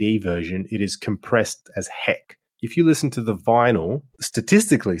CD version, it is compressed as heck. If you listen to the vinyl,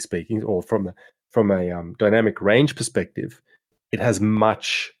 statistically speaking, or from a dynamic range perspective, it has a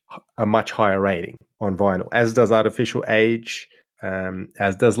much higher rating on vinyl, as does Artificial Age,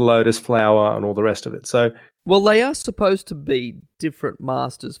 as does Lotus Flower, and all the rest of it. So, well, they are supposed to be different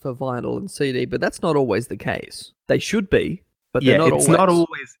masters for vinyl and CD, but that's not always the case. They should be, but they're not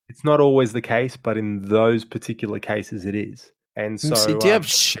always. It's not always the case, but in those particular cases, it is. And so, do you have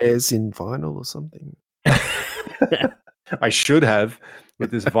shares in vinyl or something? I should have,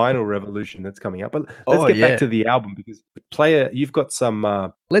 with this vinyl revolution that's coming up. But let's get back to the album, because you've got some.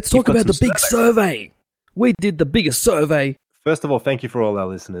 Let's talk about the big survey. We did the biggest survey. First of all, thank you for all our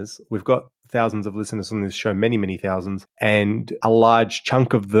listeners. We've got thousands of listeners on this show, many, many thousands, and a large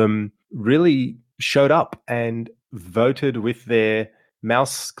chunk of them really showed up and voted with their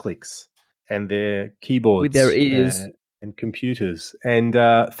mouse clicks and their keyboards, with their ears and computers. And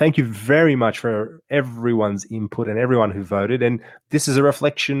thank you very much for everyone's input and everyone who voted. And this is a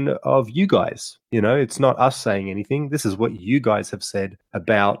reflection of you guys. It's not us saying anything. This is what you guys have said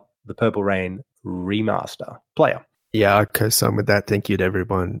about the Purple Rain remaster. Player. Yeah, I co-sign with that. Thank you to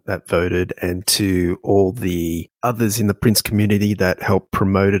everyone that voted and to all the others in the Prince community that helped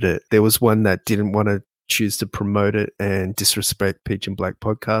promoted it. There was one that didn't want to choose to promote it and disrespect Peach and Black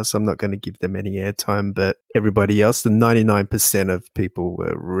podcast. I'm not going to give them any airtime, but everybody else, the 99% of people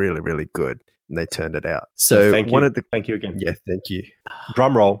were really, really good, and they turned it out. So thank you again. Yeah, thank you.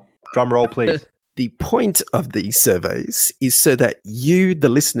 Drum roll, please. The point of these surveys is so that you, the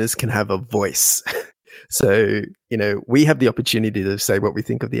listeners, can have a voice. So, we have the opportunity to say what we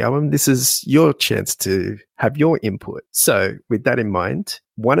think of the album. This is your chance to have your input. So with that in mind,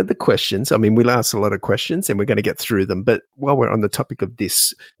 one of the questions, we'll ask a lot of questions and we're going to get through them. But while we're on the topic of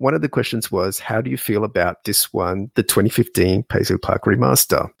this, one of the questions was, how do you feel about this one, the 2015 Paisley Park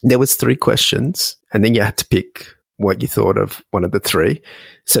remaster? There was 3 questions, and then you had to pick what you thought of one of the 3.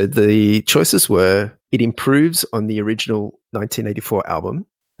 So the choices were, it improves on the original 1984 album.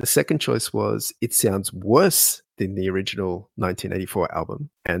 The second choice was, it sounds worse than the original 1984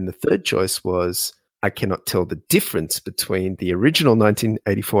 album. And the third choice was, I cannot tell the difference between the original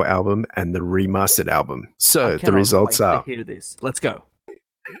 1984 album and the remastered album. So the results are... Hear this. Let's go.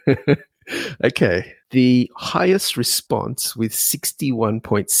 Okay. The highest response with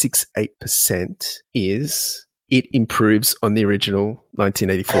 61.68% is, it improves on the original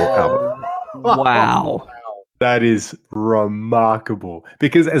 1984 album. Wow. That is remarkable,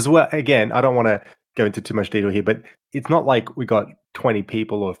 because as well, again, I don't want to go into too much detail here, but it's not like we got 20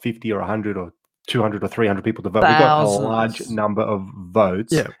 people or 50 or 100 or 200 or 300 people to vote. Thousands. We got a large number of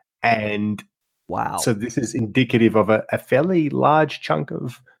votes. Yeah. And wow. So this is indicative of a fairly large chunk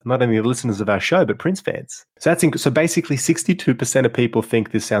of not only the listeners of our show, but Prince fans. So so basically 62% of people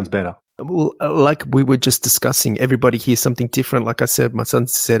think this sounds better. Well, like we were just discussing, everybody hears something different. Like I said, my son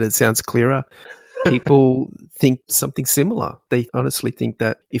said it sounds clearer. People think something similar. They honestly think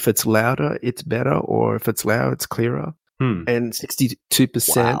that if it's louder, it's better, or if it's louder, it's clearer. And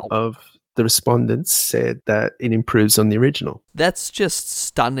 62% of the respondents said that it improves on the original. That's just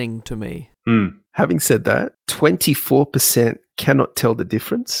stunning to me. Having said that, 24% cannot tell the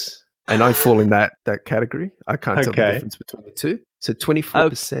difference. And I fall in that category. I can't tell the difference between the two. So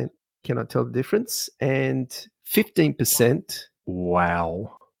 24% cannot tell the difference. And 15%...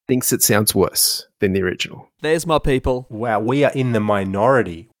 Wow. thinks it sounds worse than the original. There's my people. Wow, we are in the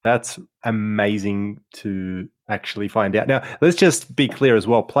minority. That's amazing to actually find out. Now, let's just be clear as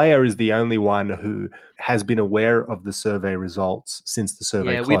well. Player is the only one who has been aware of the survey results since the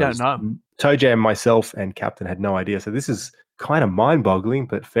survey closed. We don't know. ToeJam, myself, and Captain had no idea. So this is kind of mind-boggling,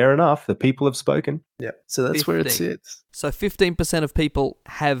 but fair enough. The people have spoken. Yeah, so that's where it 15. sits. So 15% of people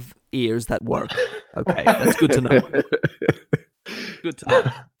have ears that work. Okay, that's good to know. Good to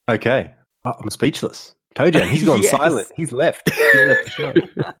know. Okay. Oh, I'm speechless. ToeJam, he's gone Yes. silent. He's left. He left the show.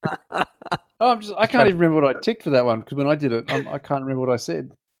 I can't even remember what I ticked for that one because when I did it, I can't remember what I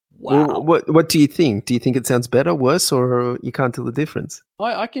said. Wow. Well, what do you think? Do you think it sounds better, worse, or you can't tell the difference?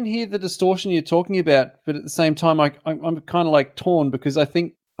 I can hear the distortion you're talking about, but at the same time, I'm kind of like torn because I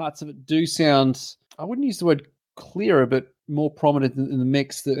think parts of it do sound, I wouldn't use the word clearer, but more prominent in the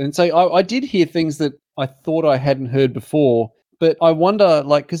mix. And so I did hear things that I thought I hadn't heard before. But I wonder,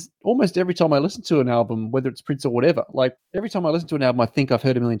 like, because almost every time I listen to an album, whether it's Prince or whatever, like every time I listen to an album, I think I've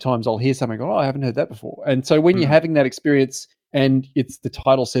heard a million times. I'll hear something, I haven't heard that before. And so when you're having that experience and it's the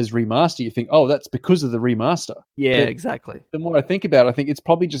title says remaster, you think, oh, that's because of the remaster. Yeah, But exactly. the more I think about it, I think it's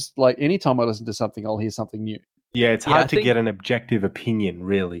probably just like anytime I listen to something, I'll hear something new. Yeah, it's Yeah, hard I to think- get an objective opinion,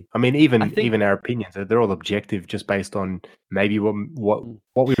 really. I mean, even our opinions, they're all objective just based on maybe what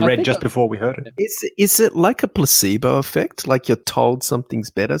we I read think just before we heard it. Is it like a placebo effect? Like you're told something's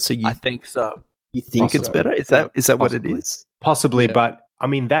better, so I think so. you think it's Possibly. better? Is that what it Possibly. is? Possibly, Yeah. but I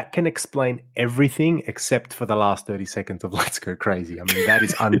mean, that can explain everything except for the last 30 seconds of Let's Go Crazy. I mean, that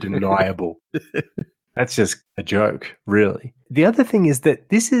is undeniable. That's just a joke, really. The other thing is that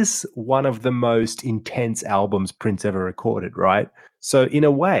this is one of the most intense albums Prince ever recorded, right? So in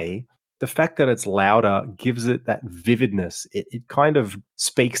a way, the fact that it's louder gives it that vividness. It kind of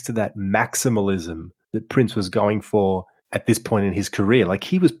speaks to that maximalism that Prince was going for at this point in his career. Like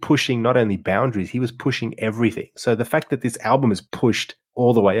he was pushing not only boundaries, he was pushing everything. So the fact that this album is pushed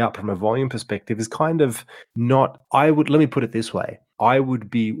all the way up from a volume perspective is kind of not, let me put it this way. I would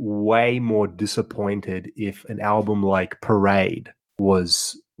be way more disappointed if an album like Parade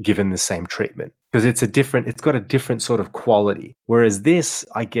was given the same treatment because it's got a different sort of quality. Whereas this,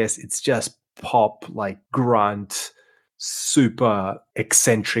 I guess it's just pop, like grunt, super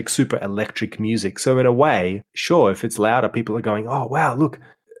eccentric, super electric music. So in a way, sure, if it's louder, people are going, oh, wow, look,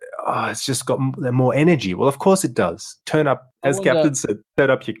 it's just got more energy. Well, of course it does. Turn up, as Captain said,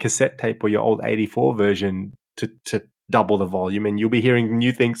 turn up your cassette tape or your old 84 version to double the volume and you'll be hearing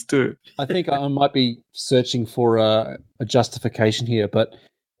new things too. I think I might be searching for a justification here, but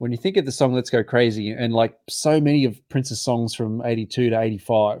when you think of the song Let's Go Crazy, and like so many of Prince's songs from 82 to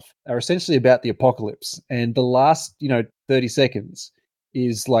 85 are essentially about the apocalypse, and the last 30 seconds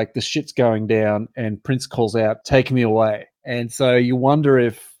is like the shit's going down and Prince calls out, "Take me away." And so you wonder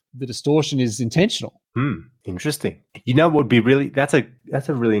if the distortion is intentional. Interesting. You know what would be that's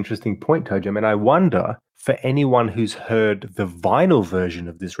a really interesting point, ToeJam. And I wonder for anyone who's heard the vinyl version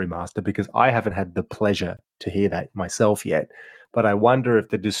of this remaster, because I haven't had the pleasure to hear that myself yet, but I wonder if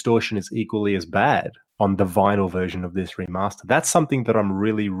the distortion is equally as bad on the vinyl version of this remaster. That's something that I'm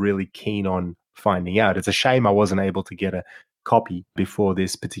really, really keen on finding out. It's a shame I wasn't able to get a copy before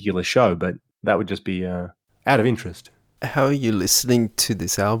this particular show, but that would just be out of interest. How are you listening to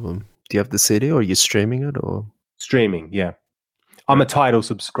this album? Do you have the CD or are you streaming it or? Streaming, yeah. I'm a Tidal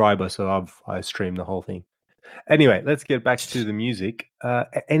subscriber, so I stream the whole thing. Anyway, let's get back to the music.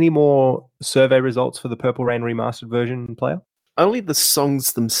 Any more survey results for the Purple Rain remastered version, player? Only the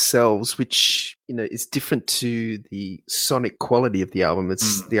songs themselves, which is different to the sonic quality of the album.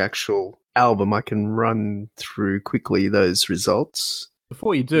 It's the actual album. I can run through quickly those results.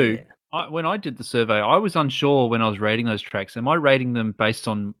 Before you do, when I did the survey, I was unsure when I was rating those tracks. Am I rating them based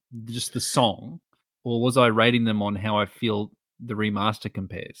on just the song, or was I rating them on how I feel the remaster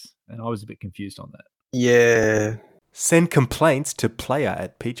compares? And I was a bit confused on that. Yeah. Send complaints to player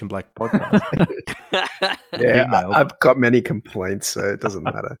at Peach and Black Podcast. Yeah, I've got many complaints, so it doesn't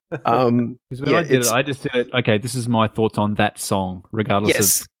matter. Because when I did it, I just said, okay, this is my thoughts on that song,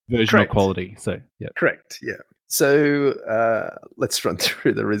 regardless of version or quality. So, yeah. Correct, yeah. So let's run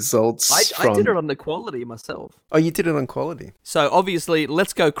through the results. I did it on the quality myself. Oh, you did it on quality? So obviously,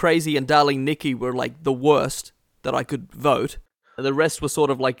 Let's Go Crazy and Darling Nikki were like the worst that I could vote. And the rest were sort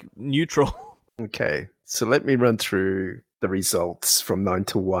of like neutral. Okay, so let me run through the results from 9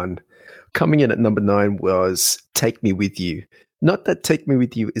 to 1. Coming in at number 9 was Take Me With You. Not that Take Me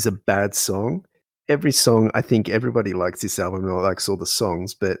With You is a bad song. Every song, I think everybody likes this album and likes all the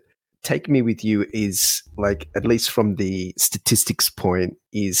songs, but Take Me With You is, like, at least from the statistics point,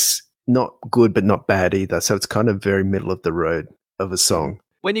 is not good but not bad either. So it's kind of very middle of the road of a song.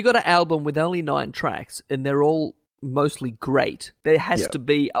 when you got an album with only 9 tracks and they're all mostly great, there has to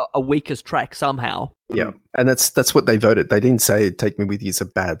be a weakest track somehow. Yeah, and that's what they voted. They didn't say "Take Me With You" is a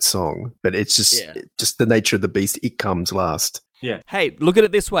bad song, but it's just the nature of the beast. It comes last. Yeah. Hey, look at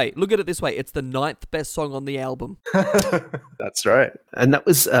it this way. It's the 9th best song on the album. That's right. And that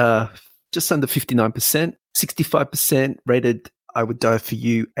was just under 59%. 65% rated I Would Die For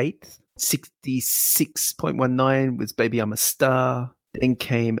You 8th. 66.19 was Baby I'm a Star. Then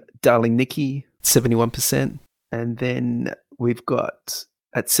came Darling Nikki, 71%. And then we've got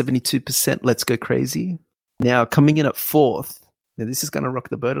at 72%, Let's Go Crazy. Now coming in at 4th. Now this is going to rock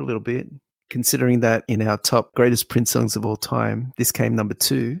the boat a little bit, considering that in our top greatest Prince songs of all time, this came number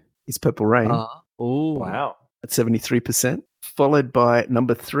 2, is Purple Rain. Oh, wow. At 73%. Followed by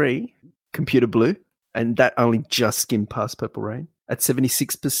number 3, Computer Blue. And that only just skimmed past Purple Rain. At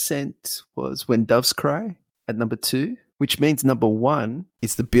 76% was When Doves Cry at number 2, which means number 1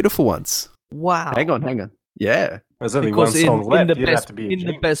 is The Beautiful Ones. Wow. Hang on. Yeah. There's only Because one song left. You'd best, have to be a in the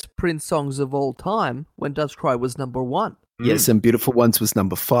genius. best Prince songs of all time, When Doves Cry was number 1. Yes, and Beautiful Ones was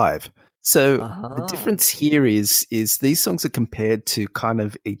number 5. So the difference here is these songs are compared to kind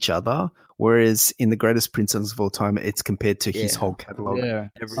of each other, whereas in the greatest Prince songs of all time, it's compared to his whole catalogue. Yeah,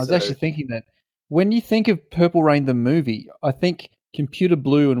 I was actually thinking that when you think of Purple Rain the movie, I think Computer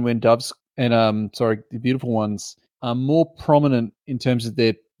Blue and When Doves and The Beautiful Ones are more prominent in terms of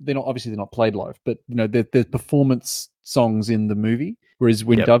they're not played live, but you know they're performance songs in the movie, whereas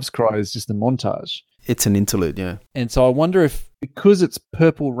When Doves Cry is just a montage. It's an interlude, yeah. And so I wonder if because it's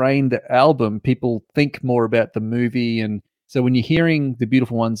Purple Rain the album, people think more about the movie, and so when you're hearing The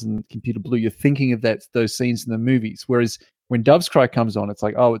Beautiful Ones and Computer Blue, you're thinking of those scenes in the movies, whereas when Doves Cry comes on, it's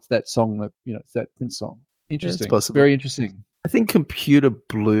like, oh, it's that song that, it's that Prince song. Interesting. Yeah, it's possible. Very interesting. I think Computer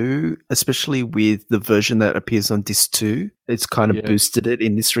Blue, especially with the version that appears on disc 2, it's kind of boosted it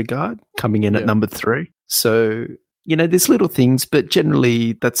in this regard, coming in at number 3. So, there's little things, but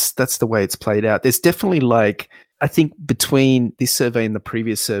generally that's the way it's played out. There's definitely I think between this survey and the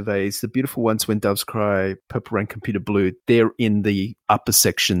previous surveys, The Beautiful Ones, When Doves Cry, Purple Rain, Computer Blue, they're in the upper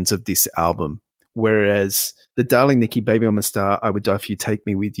sections of this album. Whereas the Darling Nikki, Baby I'm a Star, I Would Die For You, Take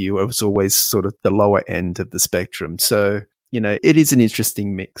Me With You, it was always sort of the lower end of the spectrum. So, it is an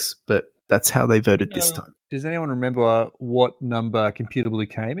interesting mix, but that's how they voted this time. Does anyone remember what number Computer Blue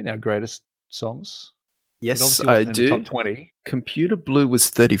came in our greatest songs? Yes, I do. Top 20. Computer Blue was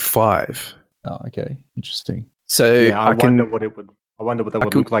 35. Oh, okay. Interesting. So I wonder what that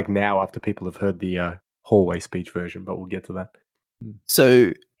would look like now after people have heard the hallway speech version, but we'll get to that.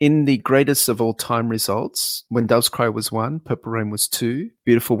 So in the greatest of all time results, When Doves Cry was 1, Purple Rain was 2,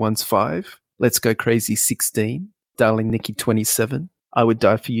 Beautiful Ones 5, Let's Go Crazy 16, Darling Nikki 27, I Would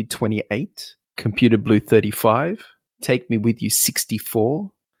Die For You 28, Computer Blue 35, Take Me With You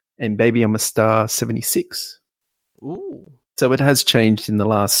 64, and Baby I'm a Star 76. Ooh. So it has changed in the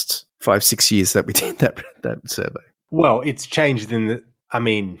last 5-6 years that we did that survey. Well, it's changed in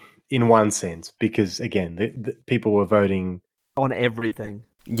one sense, because again, the people were voting on everything.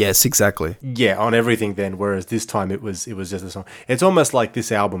 Yes, exactly. Yeah, on everything then, whereas this time it was just a song. It's almost like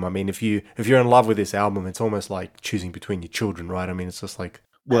this album. I mean, if you're in love with this album, it's almost like choosing between your children, right? I mean, it's just like,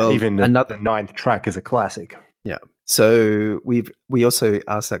 well, even the 9th track is a classic. Yeah. So we also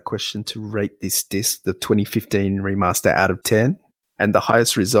asked that question to rate this disc, the 2015 remaster, out of 10, and the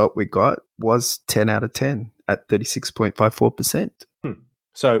highest result we got was 10 out of 10 at 36.54%.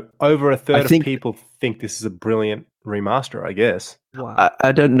 So over a third of people think this is a brilliant remaster, I guess. Wow.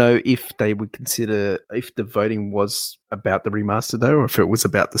 I don't know if they would consider if the voting was about the remaster though, or if it was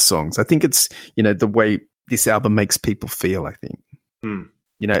about the songs. I think it's, the way this album makes people feel, I think.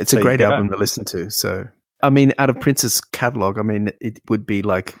 It's a great album to listen to. So, out of Prince's catalog, it would be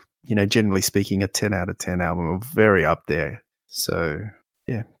like, generally speaking, a 10 out of 10 album, very up there. So,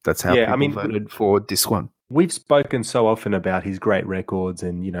 yeah, that's how people voted for this one. We've spoken so often about his great records,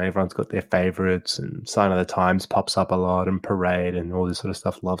 and everyone's got their favorites, and Sign of the Times pops up a lot, and Parade and all this sort of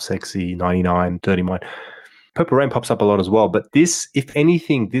stuff. Love Sexy, 99, Dirty Mind. Purple Rain pops up a lot as well. But this, if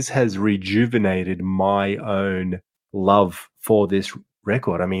anything, this has rejuvenated my own love for this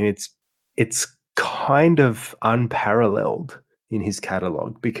record. It's kind of unparalleled in his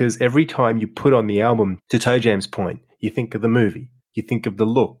catalog, because every time you put on the album, to Toe Jam's point, you think of the movie. You think of the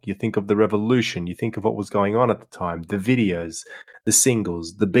look, you think of the revolution, you think of what was going on at the time, the videos, the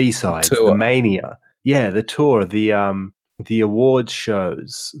singles, the B-sides, the mania. Yeah, the tour, the awards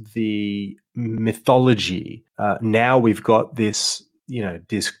shows, the mythology. Now we've got this,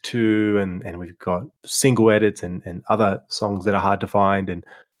 disc 2 and we've got single edits and other songs that are hard to find. And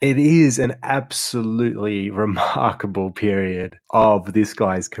It is an absolutely remarkable period of this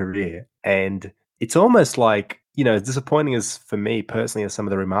guy's career. And it's almost like, as disappointing as for me personally as some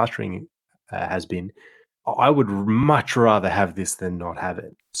of the remastering has been, I would much rather have this than not have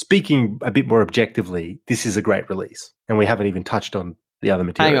it. Speaking a bit more objectively, this is a great release. And we haven't even touched on the other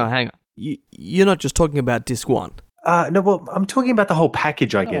material. Hang on. You're not just talking about disc 1. No, well, I'm talking about the whole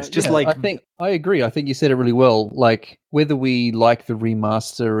package, I guess. I agree. I think you said it really well. Like, whether we like the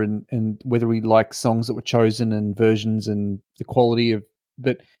remaster and whether we like songs that were chosen and versions and the quality of,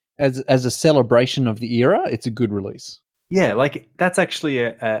 but as a celebration of the era, it's a good release. Yeah, like that's actually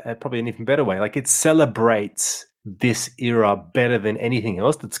a probably an even better way. Like, it celebrates this era better than anything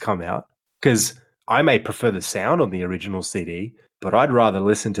else that's come out. Because I may prefer the sound on the original CD, but I'd rather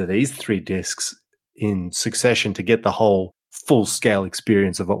listen to these 3 discs in succession to get the whole full-scale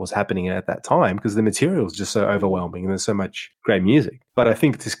experience of what was happening at that time, because the material is just so overwhelming and there's so much great music. But I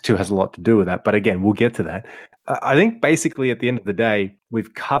think disc 2 has a lot to do with that. But again, we'll get to that. I think basically at the end of the day,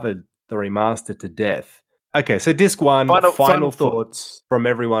 we've covered the remaster to death. Okay, so disc 1, final thoughts from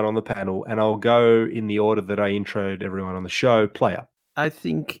everyone on the panel, and I'll go in the order that I introed everyone on the show. Player. I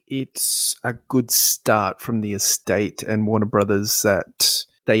think it's a good start from the estate and Warner Brothers that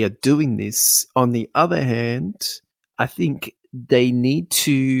they are doing this. On the other hand, I think they need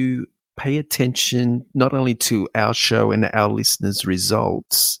to pay attention not only to our show and our listeners'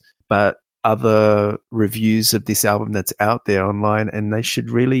 results, but other reviews of this album that's out there online, and they should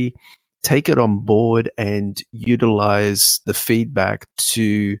really take it on board and utilize the feedback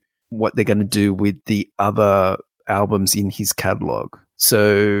to what they're going to do with the other albums in his catalog.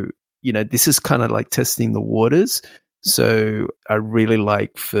 So, this is kind of like testing the waters. So I really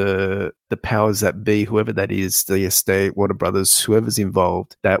like for the powers that be, whoever that is, the estate, Warner Brothers, whoever's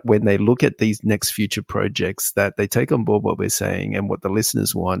involved, that when they look at these next future projects, that they take on board what we're saying and what the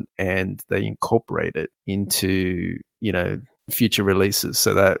listeners want, and they incorporate it into, future releases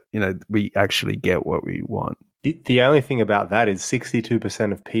so that, we actually get what we want. The only thing about that is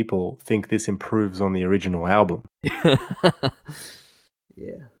 62% of people think this improves on the original album.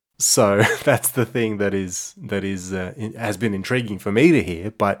 Yeah. So that's the thing that has been intriguing for me to hear.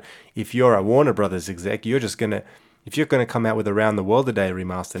 But if you're a Warner Brothers exec, if you're gonna come out with Around the World a Day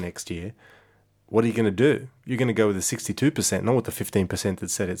remaster next year, what are you gonna do? You're gonna go with the 62%, not with the 15% that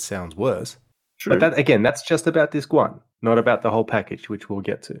said it sounds worse. True. But that's just about disc 1, not about the whole package, which we'll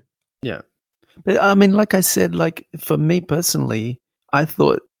get to. Yeah. But I mean, like I said, like for me personally, I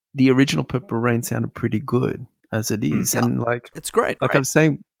thought the original Purple Rain sounded pretty good as it is, and like it's great. Like I was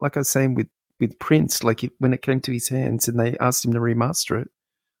saying with Prince, like when it came to his hands and they asked him to remaster it,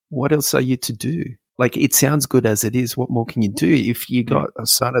 what else are you to do? Like, it sounds good as it is. What more can you do? If you got a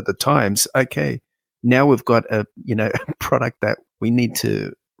sign of the times, okay, now we've got a product that we need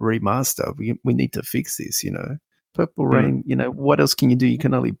to remaster. We need to fix this. Purple Rain. What else can you do? You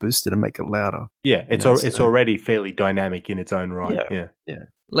can only boost it and make it louder. Yeah, it's already fairly dynamic in its own right. Yeah.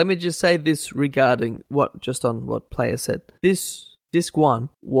 Let me just say this regarding what Player said. This disc 1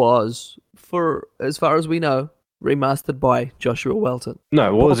 was, for as far as we know, remastered by Joshua Welton. No,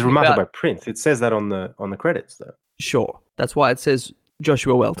 it was remastered by Prince. It says that on the credits, though. Sure, that's why it says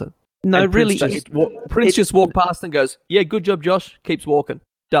Joshua Welton. No, and really, Prince just walked past and goes, "Yeah, good job, Josh." Keeps walking.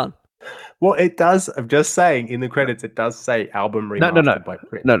 Done. Well, it does. I'm just saying, in the credits, it does say album remastered by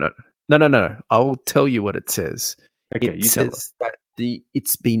Prince. No. I'll tell you what it says. Okay, it says that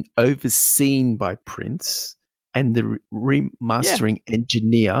it's been overseen by Prince, and the remastering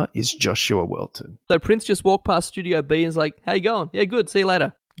engineer is Joshua Welton. So Prince just walked past Studio B and is like, "How you going? Yeah, good. See you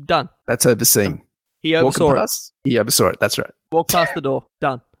later." Done. That's overseen. He oversaw it. He oversaw it. That's right. Walk past the door.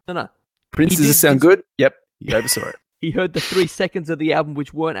 Done. No. Prince, does it sound good? Yep. He oversaw it. He heard the 3 seconds of the album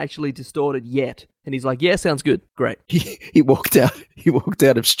which weren't actually distorted yet, and he's like, "Yeah, sounds good, great." He walked out. He walked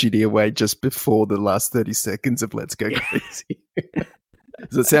out of Studio A just before the last 30 seconds of "Let's Go Crazy."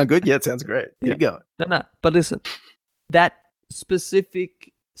 Does it sound good? Yeah, it sounds great. Keep going. No. But listen, that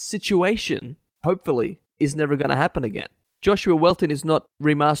specific situation, hopefully, is never going to happen again. Joshua Welton is not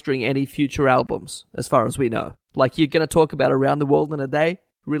remastering any future albums, as far as we know. Like, you're going to talk about Around the World in a Day,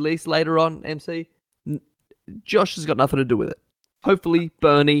 released later on, MC. Josh has got nothing to do with it. Hopefully,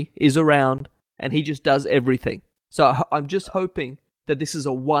 Bernie is around and he just does everything. So I'm just hoping that this is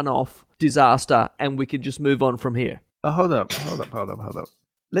a one-off disaster and we can just move on from here. Hold up.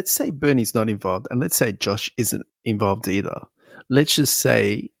 Let's say Bernie's not involved, and let's say Josh isn't involved either. Let's just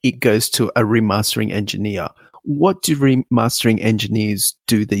say it goes to a remastering engineer. What do remastering engineers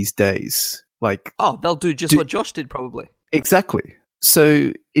do these days? Like, they'll do what Josh did, probably. Exactly.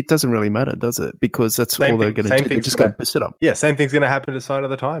 So it doesn't really matter, does it? Because that's all they're going to do. They're just going to boost it up. Yeah, same thing's going to happen to Sign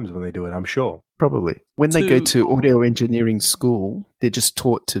of the Times when they do it, I'm sure. Probably. When they go to audio engineering school, they're just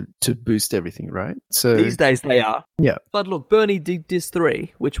taught to boost everything, right? So these days they are. Yeah. But look, Bernie did Disc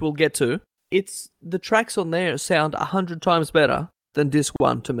 3, which we'll get to. The tracks on there sound 100 times better than Disc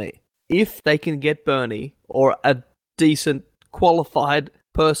 1 to me. If they can get Bernie or a decent, qualified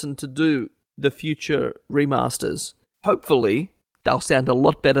person to do the future remasters, hopefully they'll sound a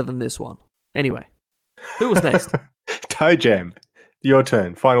lot better than this one. Anyway, who was next? Toe Jam, your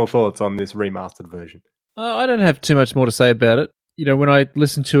turn. Final thoughts on this remastered version. I don't have too much more to say about it. You know, when I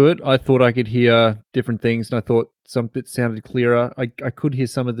listened to it, I thought I could hear different things, and I thought some bits sounded clearer. I could hear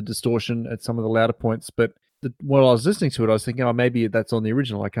some of the distortion at some of the louder points, but while I was listening to it, I was thinking, oh, maybe that's on the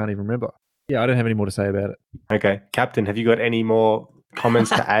original. I can't even remember. Yeah, I don't have any more to say about it. Okay. Captain, have you got any more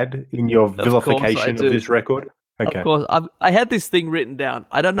comments to add in your vilification of this record? Okay. Of course. I had this thing written down.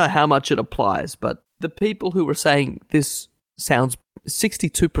 I don't know how much it applies, but the people who were saying this sounds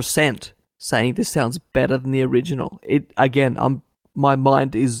 62% saying this sounds better than the original. My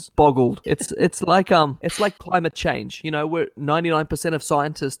mind is boggled. It's like climate change, you know, where 99% of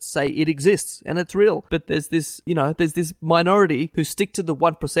scientists say it exists and it's real, but there's this minority who stick to the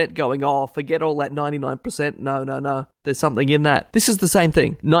 1% going, oh, forget all that 99%. No. There's something in that. This is the same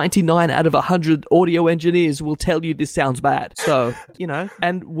thing. 99 out of 100 audio engineers will tell you this sounds bad. So, you know,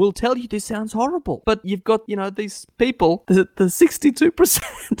 and will tell you this sounds horrible. But you've got, you know, these people, the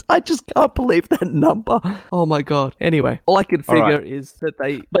 62%. I just can't believe that number. Oh my God. Anyway, all I can figure is that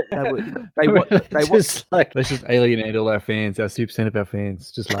let's just alienate all our fans, our 2% of our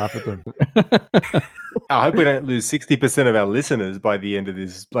fans. Just laugh at them. I hope we don't lose 60% of our listeners by the end of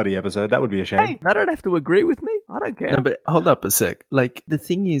this bloody episode. That would be a shame. Hey, they don't have to agree with me. I don't care. No, but hold up a sec. Like, the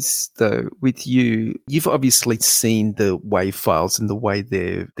thing is, though, with you've obviously seen the WAV files and the way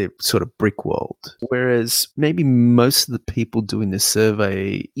they're sort of brick-walled. Whereas maybe most of the people doing the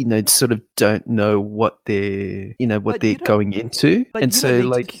survey, you know, sort of don't know what they're going into. But and so,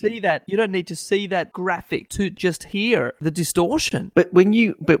 like, see that you don't need to see that graphic to just hear the distortion. But when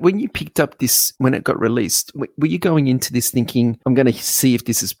you picked up this when it got released, were you going into this thinking, I'm going to see if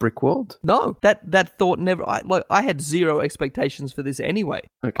this is brick-walled? No, that thought never. I had zero expectations for this anyway.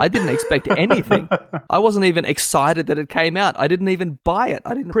 Okay. I didn't expect anything. I wasn't even excited that it came out. I didn't even buy it.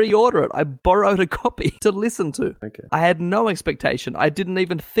 I didn't pre-order it. I borrowed a copy to listen to. Okay. I had no expectation. I didn't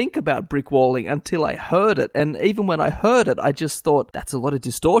even think about brick-walling until I heard it. And even when I heard it, I just thought, that's a lot of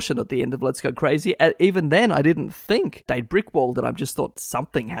distortion at the end of Let's Go Crazy. Even then, I didn't think they'd brick-walled it. I just thought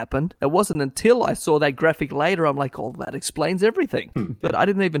something happened. It wasn't until I saw that graphic later, I'm like, oh, that explains everything. But I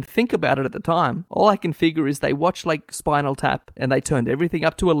didn't even think about it at the time. All I can figure is they watched like Spinal Tap and they turned everything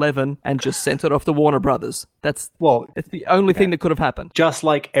up to 11 and just sent it off to Warner Brothers. It's the only thing that could have happened. Just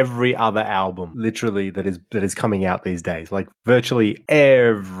like every other album, literally, that is coming out these days. Like virtually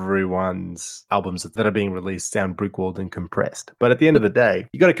everyone's albums that are being released sound brick-walled and compressed. But at the end of the day,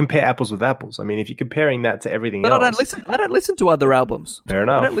 you got to compare apples with apples. I mean, if you're comparing that to everything else, I don't listen to other albums. Fair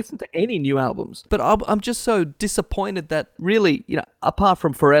enough. I don't listen to any new albums. But I'm just so disappointed that really, you know, apart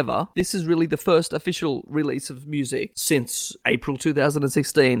from Forever, this is really the first official release of music since April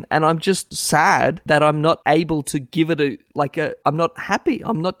 2016, and I'm just sad that I'm not able to give it I'm not happy.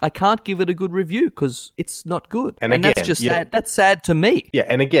 I can't give it a good review because it's not good. And again, that's just sad. That's sad to me. Yeah,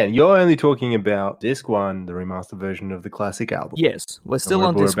 and again, you're only talking about Disc 1, the remastered version of the classic album. Yes, we're still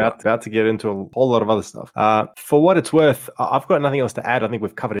on Disc 1. We're about to get into a whole lot of other stuff. For what it's worth, I've got nothing else to add. I think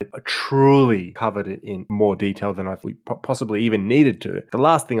we've truly covered it in more detail than we possibly even needed to. The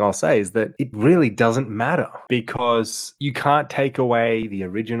last thing I'll say is that it really doesn't matter because you can't take away the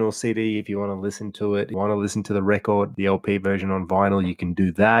original CD if you want to listen to it. If you want to listen to the record, the LP version on vinyl, you can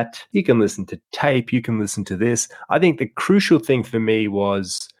do that. You can listen to tape, you can listen to this. I think the crucial thing for me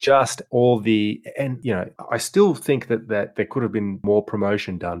was just and you know, I still think that there could have been more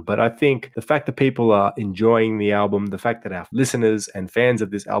promotion done, but I think the fact that people are enjoying the album, the fact that our listeners and fans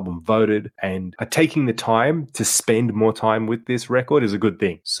of this album voted and are taking the time to spend more time with this record is a good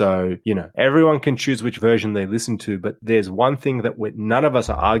thing. So, you know, everyone can choose which version they listen to, but there's one thing that none of us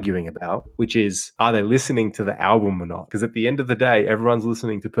are arguing about, which is, are they listening to the album or not? Because at the end of the day, everyone's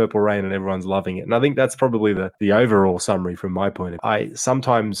listening to Purple Rain and everyone's loving it. And I think that's probably the overall summary from my point of view.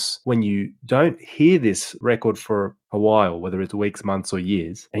 Sometimes when you don't hear this record for a while, whether it's weeks, months, or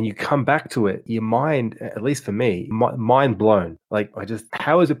years, and you come back to it, your mind, at least for me, mind blown. Like,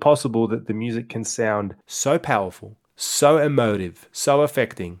 how is it possible that the music can sound so powerful, so emotive, so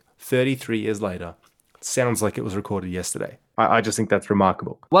affecting 33 years later? It sounds like it was recorded yesterday. I just think that's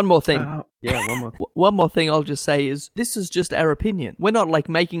remarkable. One more thing. One more thing I'll just say is this is just our opinion. We're not like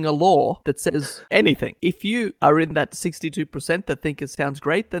making a law that says anything. If you are in that 62% that think it sounds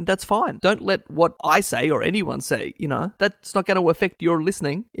great, then that's fine. Don't let what I say or anyone say, that's not going to affect your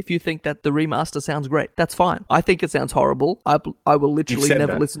listening. If you think that the remaster sounds great, that's fine. I think it sounds horrible. I will literally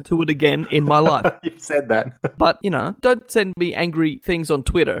never listen to it again in my life. You've said that. But, don't send me angry things on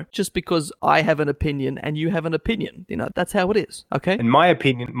Twitter just because I have an opinion and you have an opinion. That's how it is. Okay? And my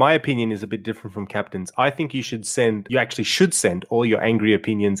opinion is a bit different from Captain's. I think you actually should send all your angry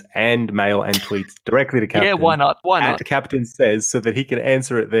opinions and mail and tweets directly to Captain. Yeah, why not? Why not? Captain Says, so that he can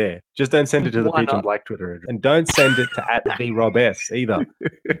answer it there. Just don't send it to the Peach and Black Twitter address. And don't send it to @TheRobS either.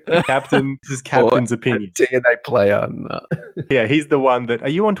 This is Captain's opinion. DNA player. No. Yeah, he's the one that... Are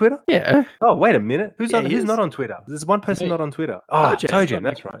you on Twitter? Yeah. Oh, wait a minute. Who's not on Twitter? There's one person not on Twitter. Oh, ToeJam,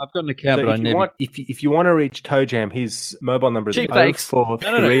 that's right. I've got an account, but I never... If you want to reach ToeJam, his mobile number is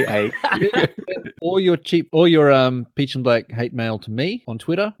 0438... Or your Peach and Black hate mail to me on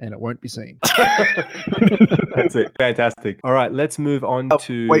Twitter, and it won't be seen. That's it. Fantastic. All right, let's move on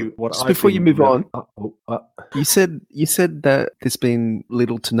to what just before you move on. You said that there's been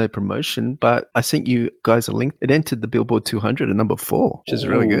little to no promotion, but I sent you guys a link. It entered the Billboard 200 at number 4, which is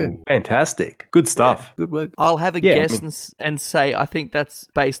really good. Fantastic. Good stuff. Yeah, good work. I'll have a guess and say I think that's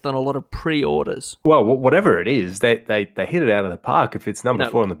based on a lot of pre-orders. Well, whatever it is, they hit it out of the park if it's number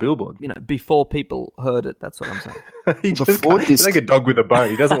 4 on the Billboard. Before people heard it, that's what I'm saying. He's like a dog with a bone.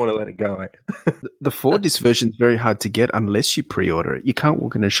 He doesn't want to let it go. The 4-disc version is very hard to get unless you pre-order it. You can't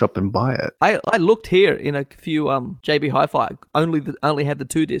walk in a shop and buy it. I looked here in a few JB Hi-Fi. Only had the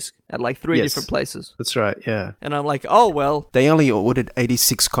 2-disc at like 3 different places. That's right, yeah. And I'm like, oh, well. They only ordered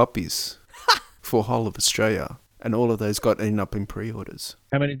 86 copies for whole of Australia. And all of those got ended up in pre-orders.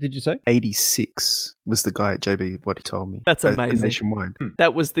 How many did you say? 86 was the guy at JB, what he told me. That's amazing. Nationwide.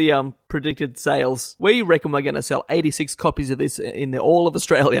 That was the predicted sales. We reckon we're going to sell 86 copies of this in all of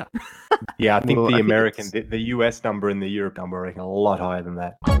Australia. Yeah, I think the US number and the Europe number are a lot higher than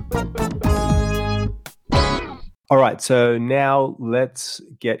that. All right, so now let's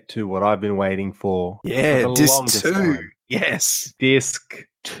get to what I've been waiting for. Yeah, Disc 2. Yes. Disc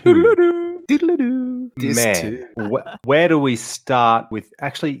 2. Man, where do we start with?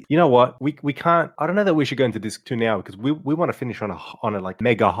 Actually, you know what? We can't. I don't know that we should go into Disc 2 now because we want to finish on a like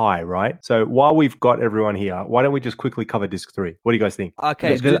mega high, right? So while we've got everyone here, why don't we just quickly cover Disc 3? What do you guys think?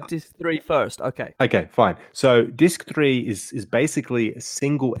 Okay, do Disc 3 first. Okay. Okay, fine. So Disc 3 is basically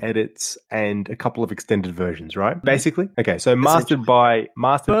single edits and a couple of extended versions, right? Basically. Okay, so mastered by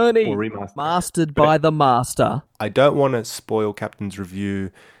Bernie, or remastered. Mastered by the master. I don't want to spoil Captain's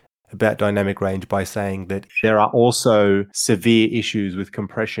review about dynamic range by saying that there are also severe issues with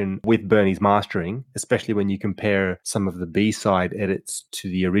compression with Bernie's mastering, especially when you compare some of the B-side edits to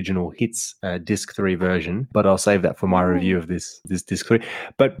the original Hits Disc 3 version. But I'll save that for my review of this Disc 3.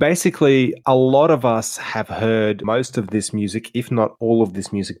 But basically, a lot of us have heard most of this music, if not all of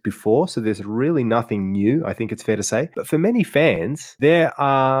this music before. So there's really nothing new, I think it's fair to say. But for many fans, there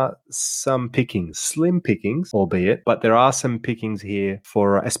are some pickings, slim pickings, albeit, but there are some pickings here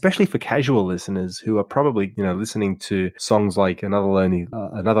for, especially for casual listeners who are probably, listening to songs like Another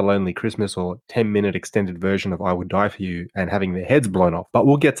Lonely Christmas or 10-minute extended version of I Would Die For You and having their heads blown off. But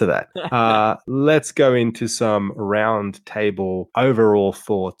we'll get to that. Let's go into some round table overall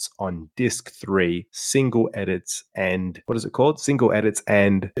thoughts on Disc 3, single edits and, what is it called? Single edits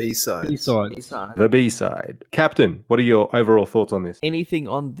and B-side. The B-side. Captain, what are your overall thoughts on this? Anything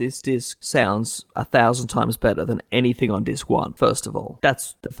on this disc sounds 1,000 times better than anything on Disc 1, first of all.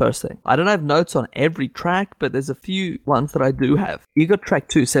 That's the first thing. I don't have notes on every track, but there's a few ones that I do have. You got track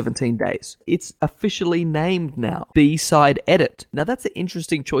 2, 17 Days. It's officially named now, B-side edit. Now that's an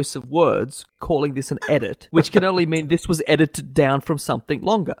interesting choice of words, calling this an edit, which can only mean this was edited down from something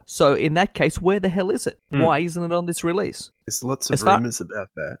longer. So in that case, where the hell is it? Why isn't it on this release? There's lots of rumors about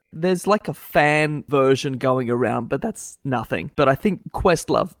that. There's like a fan version going around, but that's nothing. But I think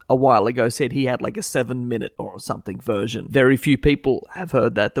Questlove a while ago said he had like a 7-minute or something version. Very few people have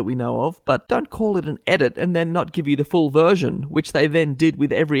heard that we know of, but don't call it an edit and then not give you the full version, which they then did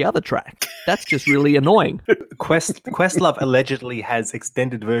with every other track. That's just really annoying. Questlove allegedly has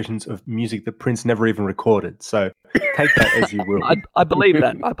extended versions of music that Prince never even recorded. So Take that as you will. I believe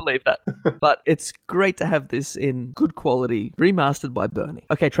that. I believe that. But it's great to have this in good quality, remastered by Bernie.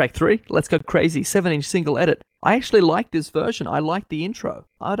 Okay, track 3. Let's Go Crazy. 7-inch single edit. I actually like this version. I like the intro.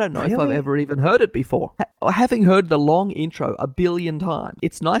 I don't know if I've ever even heard it before. Having heard the long intro 1 billion times,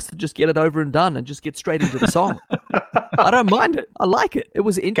 it's nice to just get it over and done and just get straight into the song. I don't mind it. I like it. It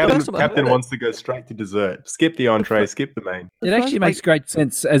was interesting. Captain wants to go straight to dessert. Skip the entree, skip the main. It actually makes great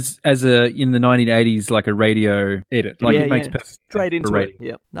sense as a in the 1980s like a radio edit. Like it makes perfect straight into it.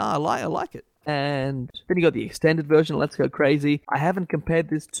 Yeah. No, I like it. And then you got the extended version, Let's Go Crazy. I haven't compared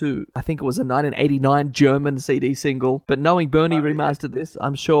this to, I think it was a 1989 German CD single, but knowing Bernie remastered this,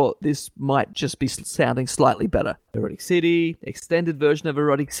 I'm sure this might just be sounding slightly better. Erotic City, extended version of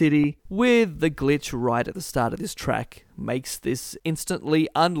Erotic City, with the glitch right at the start of this track, makes this instantly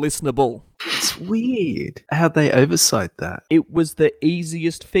unlistenable. It's weird how they oversight that. It was the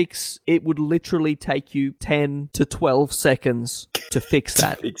easiest fix. It would literally take you 10 to 12 seconds to fix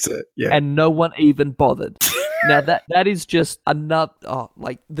that. Fix it, yeah. And no one even bothered. Now that is just another,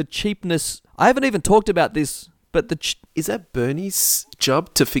 like the cheapness. I haven't even talked about this, but is that Bernie's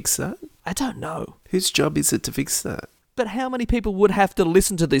job to fix that? I don't know. Whose job is it to fix that? But how many people would have to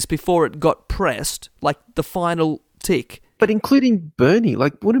listen to this before it got pressed, like the final tick? But including Bernie,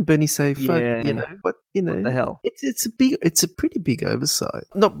 like, wouldn't Bernie say, "Fuck, Yeah. you know, what the hell?" It's a pretty big oversight.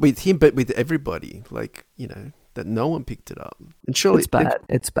 Not with him, but with everybody. Like, you know, that no one picked it up. And surely It's bad.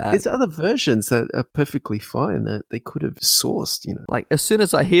 It's bad. There's other versions that are perfectly fine that they could have sourced. You know, Like, as soon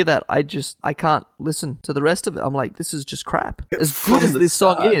as I hear that, I can't listen to the rest of it. I'm like, this is just crap. As good as this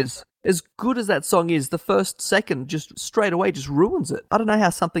song is. As good as that song is, the first second just straight away just ruins it. I don't know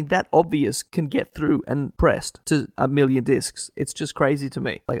how something that obvious can get through and pressed to 1 million discs. It's just crazy to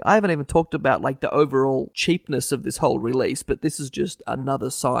me. Like, I haven't even talked about like the overall cheapness of this whole release, but this is just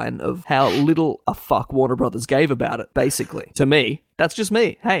another sign of how little a fuck Warner Brothers gave about it, basically. To me. That's just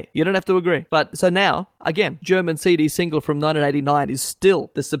me. Hey, you don't have to agree. But so now, again, German CD single from 1989 is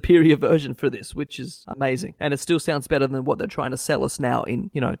still the superior version for this, which is amazing. And it still sounds better than what they're trying to sell us now in,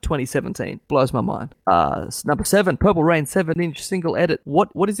 2017. Blows my mind. Number 7, Purple Rain 7-inch single edit.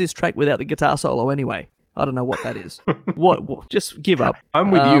 What is this track without the guitar solo anyway? I don't know what that is. What? Just give up. I'm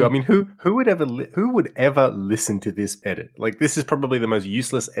with you. I mean, who would ever listen to this edit? Like, this is probably the most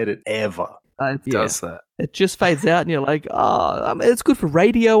useless edit ever. does that. It just fades out, and you're like, it's good for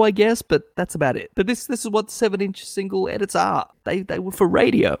radio, I guess, but that's about it. But this is what 7-inch single edits are. They were for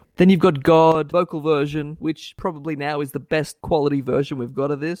radio. Then you've got God vocal version, which probably now is the best quality version we've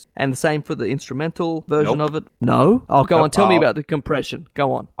got of this, and the same for the instrumental version of it. No? Oh, go on, tell me about the compression.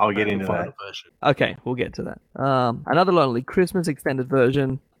 Go on. I'll get into that. Okay, we'll get to that. Another Lonely Christmas extended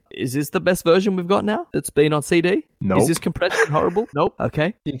version. Is this the best version we've got now that's been on CD? Nope. Is this compressed and horrible? Nope.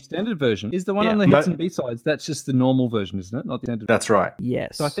 Okay. The extended version is the one on the hits and B-sides. That's just the normal version, isn't it? Not the extended. That's right.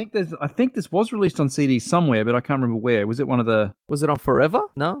 Yes. So I think this was released on CD somewhere, but I can't remember where. Was it one of the? Was it on Forever?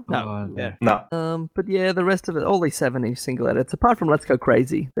 No. Yeah. No. But yeah, the rest of it, all these 7-inch single edits, apart from Let's Go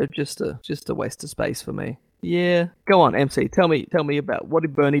Crazy, they're just a waste of space for me. Yeah. Go on, MC. Tell me about what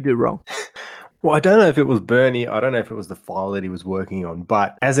did Bernie do wrong? Well, I don't know if it was Bernie. I don't know if it was the file that he was working on.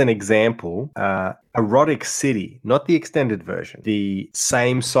 But as an example, Erotic City, not the extended version, the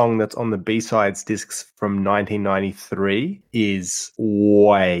same song that's on the B-sides discs from 1993 is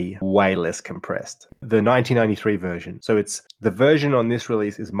way, way less compressed. The 1993 version. So it's the version on this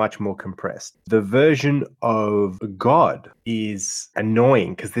release is much more compressed. The version of God is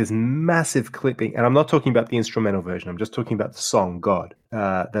annoying because there's massive clipping. And I'm not talking about the instrumental version. I'm just talking about the song God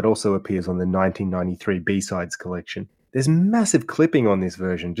that also appears on the 1993 B-sides collection. There's massive clipping on this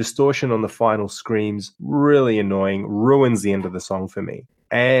version. Distortion on the final screams, really annoying, ruins the end of the song for me.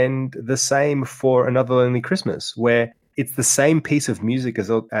 And the same for Another Lonely Christmas, where it's the same piece of music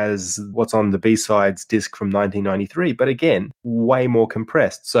as what's on the B-sides disc from 1993, but again, way more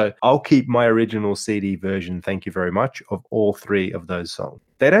compressed. So I'll keep my original CD version, thank you very much, of all three of those songs.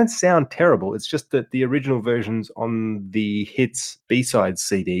 They don't sound terrible. It's just that the original versions on the Hits B-sides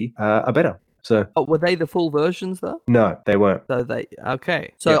CD are better. So, were they the full versions though? No, they weren't.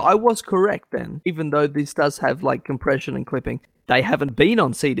 So I was correct then, even though this does have like compression and clipping. They haven't been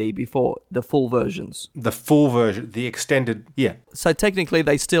on CD before, the full versions. The full version, the extended, yeah. So technically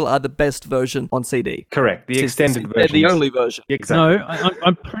they still are the best version on CD. Correct, the extended version. They're the only version. Exactly. No,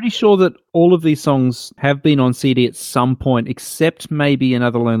 I'm pretty sure that all of these songs have been on CD at some point, except maybe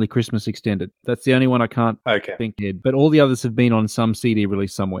Another Lonely Christmas extended. That's the only one I can't think of. But all the others have been on some CD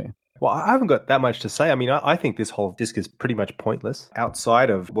release somewhere. Well, I haven't got that much to say. I mean, I think this whole disc is pretty much pointless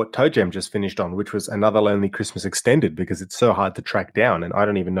outside of what Toe Jam just finished on, which was Another Lonely Christmas Extended, because it's so hard to track down. And I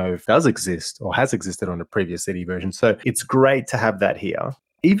don't even know if it does exist or has existed on a previous CD version. So it's great to have that here.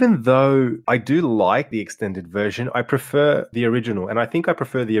 Even though I do like the extended version, I prefer the original. And I think I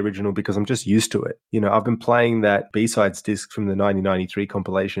prefer the original because I'm just used to it. You know, I've been playing that B-sides disc from the 1993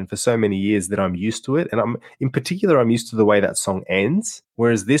 compilation for so many years that I'm used to it. And I'm used to the way that song ends.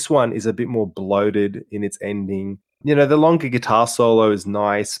 Whereas this one is a bit more bloated in its ending. You know, the longer guitar solo is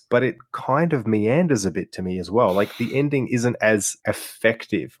nice, but it kind of meanders a bit to me as well. Like the ending isn't as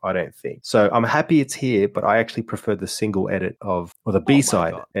effective, I don't think. So I'm happy it's here, but I actually prefer the single edit or the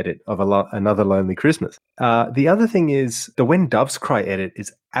B-side edit of Another Lonely Christmas. The other thing is the When Doves Cry edit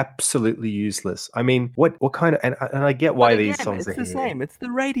is absolutely useless. I mean, what kind of, and I get why these songs are here. It's the same. It's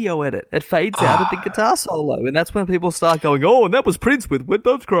the radio edit. It fades out at the guitar solo, and that's when people start going, oh, and that was Prince with When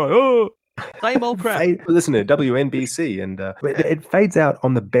Doves Cry. Oh. Same old crap. Listen to WNBC, and it fades out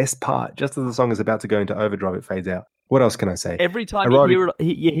on the best part. Just as the song is about to go into overdrive, it fades out. What else can I say? Every time you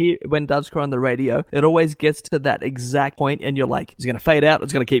hear When Doves Cry on the radio, it always gets to that exact point, and you're like, it's going to fade out,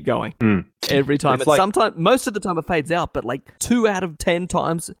 it's going to keep going. Every time. Sometimes, most of the time it fades out, but like 2 out of 10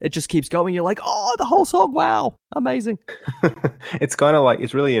 times, it just keeps going. You're like, oh, the whole song, wow, amazing. It's kind of like,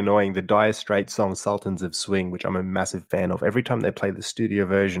 it's really annoying. The Dire Straits song Sultans of Swing, which I'm a massive fan of, every time they play the studio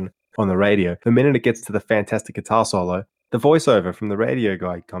version on the radio, the minute it gets to the fantastic guitar solo, the voiceover from the radio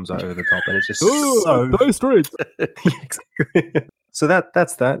guy comes over the top, and it's just so Dire Straits. Exactly. So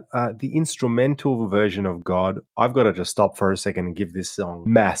that's that. The instrumental version of God, I've got to just stop for a second and give this song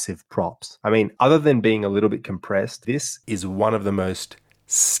massive props. I mean, other than being a little bit compressed, this is one of the most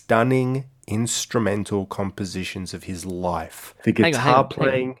stunning instrumental compositions of his life. The guitar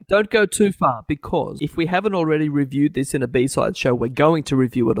playing. Don't go too far, because if we haven't already reviewed this in a B-side show, we're going to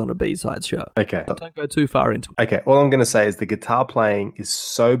review it on a B-side show. Okay. Don't go too far into it. Okay. All I'm going to say is the guitar playing is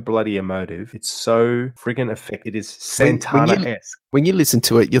so bloody emotive. It's so friggin' effective. It is Santana-esque. When you listen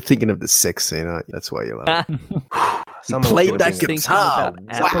to it, you're thinking of the sex scene, aren't you? That's why you love it. Played that guitar.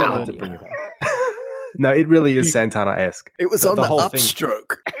 Wow. No, it really is Santana-esque. It was on the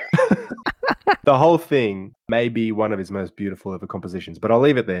upstroke. The whole thing may be one of his most beautiful ever compositions, but I'll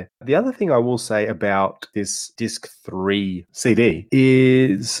leave it there. The other thing I will say about this Disc 3 CD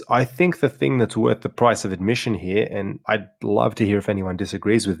is I think the thing that's worth the price of admission here, and I'd love to hear if anyone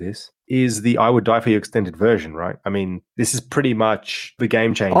disagrees with this, is the I Would Die For You extended version, right? I mean, this is pretty much the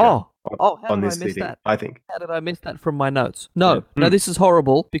game changer. How on did this I miss CD, that? I think. How did I miss that from my notes? No, this is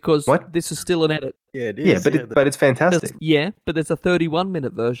horrible, because this is still an edit. Yeah, it is. Yeah, but it's fantastic. But there's a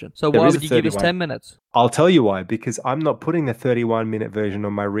 31-minute version. So why would you give us 10 minutes? I'll tell you why, because I'm not putting the 31-minute version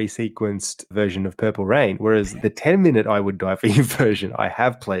on my resequenced version of Purple Rain, whereas the 10-minute I Would Die For You version I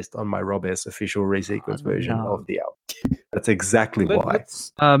have placed on my Rob S official resequenced version of the album. That's exactly why.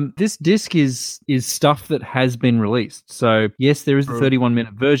 This disc is stuff that has been released. So yes, there is a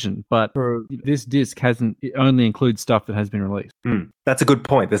 31-minute version, but this disc it only includes stuff that has been released. That's a good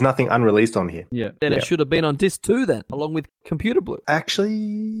point. There's nothing unreleased on here. Yeah. Then it should have been on disc 2 then, along with Computer Blue.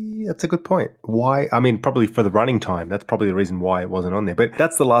 Actually, that's a good point. Why? I mean, probably for the running time. That's probably the reason why it wasn't on there. But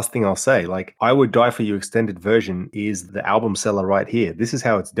that's the last thing I'll say. Like, I Would Die For You extended version is the album seller right here. This is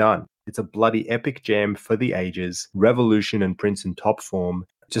how it's done. It's a bloody epic jam for the ages. Revolution and Prince in top form.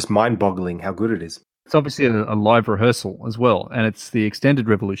 Just mind-boggling how good it is. It's obviously a live rehearsal as well, and it's the extended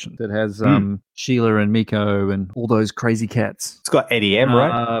Revolution that has Sheila and Miko and all those crazy cats. It's got Eddie M,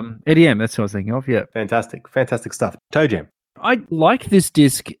 right? Eddie M, that's what I was thinking of, yeah. Fantastic stuff. Toe Jam. I like this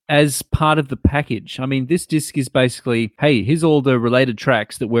disc as part of the package. I mean, this disc is basically, hey, here's all the related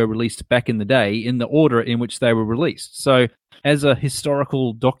tracks that were released back in the day in the order in which they were released. So as a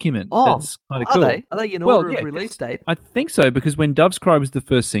historical document, that's kind of cool. Are they in order of release date? I think so, because When Doves Cry was the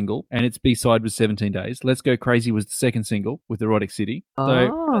first single and its B-side was 17 Days. Let's Go Crazy was the second single with Erotic City.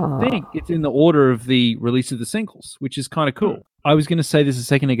 So I think it's in the order of the release of the singles, which is kind of cool. I was going to say this a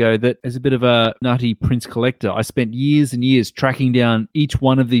second ago, that as a bit of a nutty Prince collector, I spent years and years tracking down each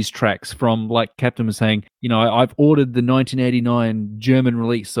one of these tracks from, like Captain was saying, you know, I've ordered the 1989 German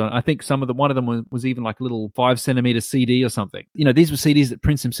release. So I think one of them was even like a little 5-centimeter CD or something. You know, these were CDs that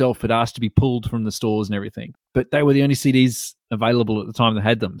Prince himself had asked to be pulled from the stores and everything, but they were the only CDs available at the time that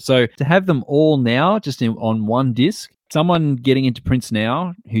had them. So to have them all now just on one disc someone getting into Prince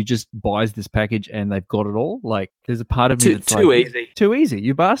now who just buys this package and they've got it all, like there's a part of me that's Too like, easy. Too easy,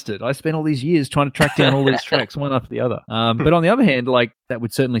 you bastard. I spent all these years trying to track down all these tracks, one after the other. But on the other hand, like that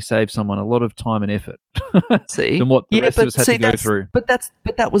would certainly save someone a lot of time and effort See? than what the rest of us had to go through. But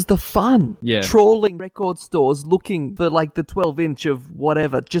that was the fun. Yeah. Trawling record stores looking for like the 12-inch of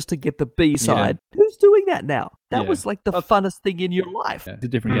whatever just to get the B-side. Who's doing that now? That Yeah. was like the funnest thing in your life. It's a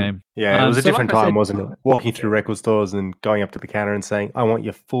different game. Yeah, it was a so like different I time, said- wasn't it? Walking through record stores and going up to the counter and saying, I want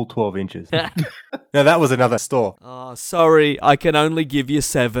your full 12 inches. No, that was another store. Oh, sorry, I can only give you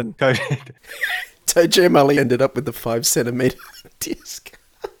 7. Toe Jam only ended up with the 5 centimeter disc.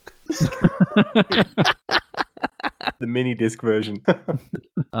 The mini disc version.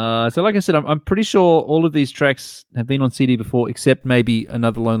 So like I said, I'm pretty sure all of these tracks have been on CD before, except maybe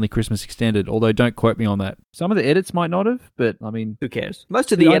Another Lonely Christmas Extended, although don't quote me on that. Some of the edits might not have, but I mean... Who cares?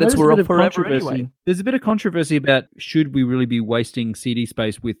 Most of the I know edits there's a were bit up of forever controversy. anyway. There's a bit of controversy about should we really be wasting CD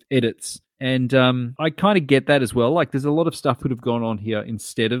space with edits. And I kind of get that as well. Like, there's a lot of stuff could have gone on here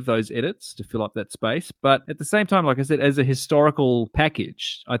instead of those edits to fill up that space. But at the same time, like I said, as a historical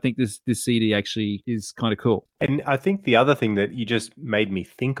package, I think this CD actually is kind of cool. And I think the other thing that you just made me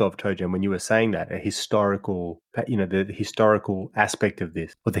think of, Tojan, when you were saying that, a historical, the historical aspect of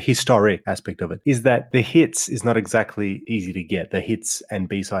this, or the historic aspect of it, is that the hits is not exactly easy to get, the hits and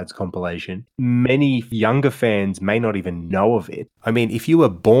B-sides compilation. Many younger fans may not even know of it. I mean, if you were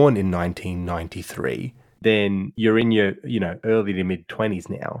born in 1993, then you're in your, early to mid 20s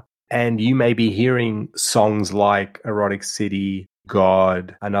now. And you may be hearing songs like Erotic City,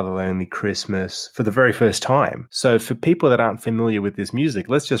 God, Another Lonely Christmas for the very first time. So for people that aren't familiar with this music,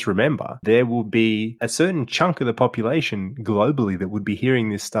 let's just remember there will be a certain chunk of the population globally that would be hearing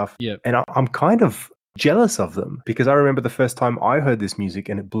this stuff. Yep. And I'm kind of jealous of them because I remember the first time I heard this music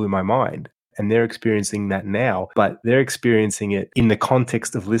and it blew my mind. And they're experiencing that now, but they're experiencing it in the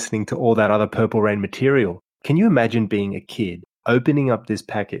context of listening to all that other Purple Rain material. Can you imagine being a kid, opening up this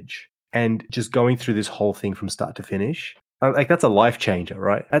package and just going through this whole thing from start to finish? Like, that's a life changer,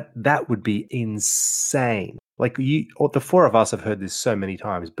 right? That would be insane. Like, the four of us have heard this so many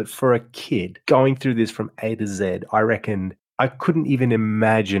times, but for a kid going through this from A to Z, I reckon I couldn't even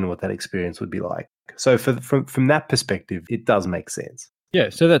imagine what that experience would be like. So from that perspective, it does make sense. Yeah,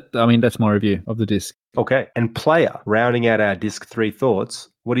 so that's my review of the disc. Okay. And Player, rounding out our disc 3 thoughts,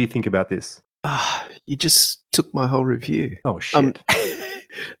 what do you think about this? You just took my whole review. Oh, shit.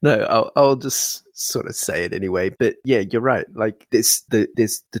 No, I'll just sort of say it anyway. But yeah, you're right. Like there's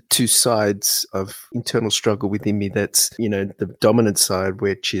the two sides of internal struggle within me. That's, the dominant side,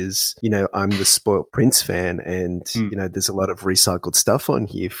 which is, I'm the spoiled Prince fan, and there's a lot of recycled stuff on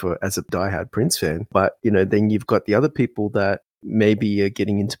here as a diehard Prince fan. But then you've got the other people that maybe are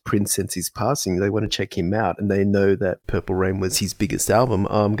getting into Prince since his passing. They want to check him out, and they know that Purple Rain was his biggest album.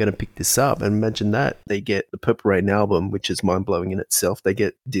 Oh, I'm going to pick this up. And imagine that. They get the Purple Rain album, which is mind-blowing in itself. They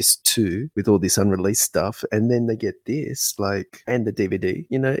get disc 2 with all this unreleased stuff, and then they get this, and the DVD.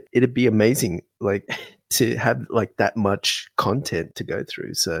 It'd be amazing, to have that much content to go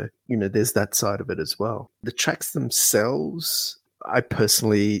through. So, there's that side of it as well. The tracks themselves, I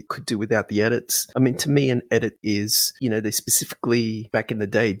personally could do without the edits. I mean, to me, an edit is, they specifically back in the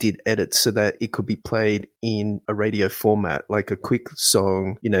day did edits so that it could be played in a radio format, like a quick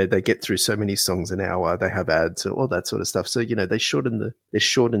song. They get through so many songs an hour, they have ads and all that sort of stuff. So, they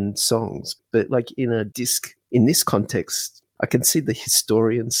shorten songs. But in a disc, in this context, I can see the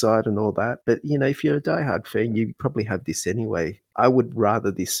historian side and all that. But, if you're a diehard fan, you probably have this anyway. I would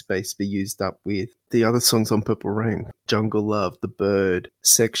rather this space be used up with the other songs on Purple Rain: Jungle Love, The Bird,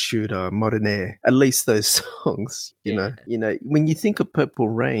 Sex Shooter, Modern Air. At least those songs, you know, when you think of Purple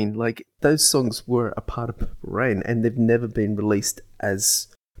Rain, those songs were a part of Purple Rain, and they've never been released as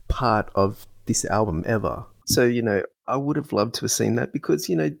part of this album ever. So, I would have loved to have seen that because,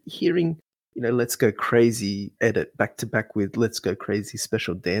 hearing, Let's Go Crazy edit back to back with Let's Go Crazy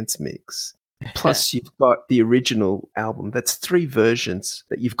special dance mix. Plus, you've got the original album. That's 3 versions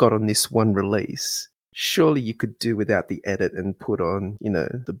that you've got on this one release. Surely you could do without the edit and put on,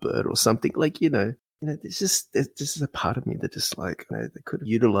 The Bird or something. There's just a part of me that just they could have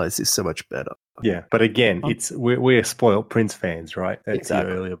utilized this so much better. Yeah, but again, we're spoiled Prince fans, right? That's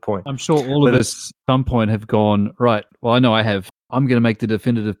Exactly. the earlier point. I'm sure all of us at some point have gone, right, well, I know I have. I'm going to make the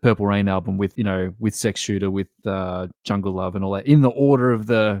definitive Purple Rain album with Sex Shooter, with Jungle Love and all that in the order of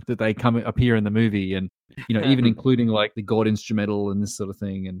that they appear in the movie, and even including the God instrumental and this sort of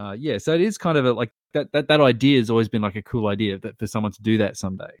thing. And so it is kind of that idea has always been a cool idea that for someone to do that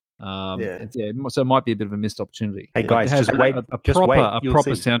someday. So it might be a bit of a missed opportunity. Hey guys, It has just wait. a Just proper, wait. a You'll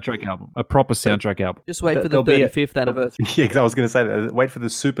proper see. soundtrack album. A proper soundtrack album. Just wait for the There'll be a- 35th anniversary. Yeah, I was going to say that. Wait for the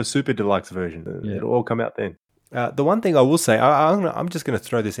super deluxe version. Yeah. It'll all come out then. The one thing I will say, I'm just going to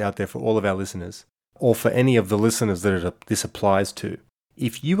throw this out there for all of our listeners, or for any of the listeners that this applies to.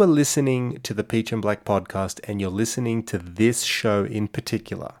 If you are listening to the Peach and Black podcast and you're listening to this show in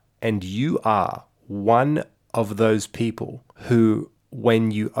particular, and you are one of those people who,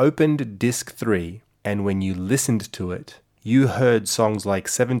 when you opened disc 3 and when you listened to it, you heard songs like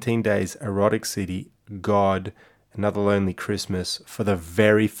 17 Days, Erotic City, God, Another Lonely Christmas for the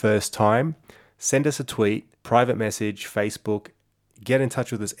very first time, send us a tweet, private message, Facebook, get in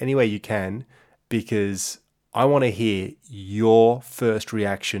touch with us any way you can, because I want to hear your first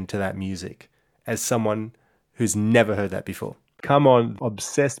reaction to that music as someone who's never heard that before. Come on,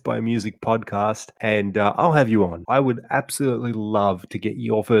 Obsessed by Music podcast, and I'll have you on. I would absolutely love to get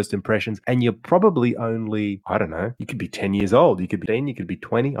your first impressions. And you're probably only, I don't know, you could be 10 years old, you could be 10, you could be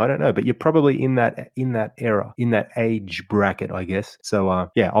 20, I don't know, but you're probably in that era, in that age bracket, I guess. So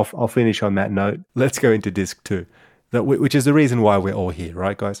I'll finish on that note. Let's go into disc 2, which is the reason why we're all here,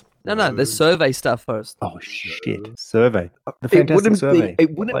 right, guys? No, the survey stuff first. Oh shit! Survey. The fantastic survey.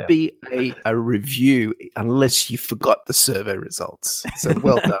 It wouldn't be a review unless you forgot the survey results. So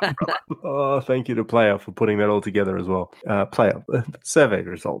well done, brother. Oh, thank you to Player for putting that all together as well. Player, survey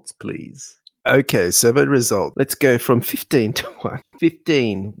results, please. Okay, survey result. Let's go from 15 to 1.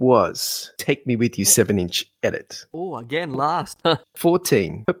 15 was Take Me With You 7-inch edit. Oh, again, last.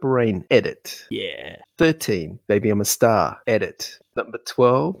 14, Purple Rain edit. Yeah. 13, Baby I'm a Star edit. Number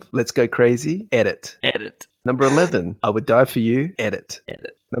 12, Let's Go Crazy edit. Edit. Number 11, I Would Die For You edit.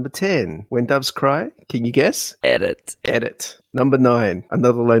 Edit. Number 10, When Doves Cry. Can you guess? Edit. Edit. Number 9,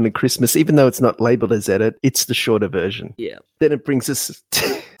 Another Lonely Christmas. Even though it's not labeled as edit, it's the shorter version. Yeah. Then it brings us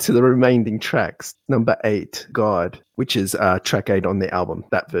to the remaining tracks. Number 8, God, which is track 8 on the album,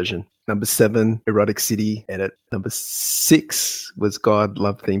 that version. Number 7, Erotic City, edit. Number 6 was God,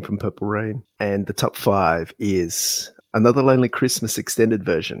 Love Theme from Purple Rain. And the top 5 is Another Lonely Christmas extended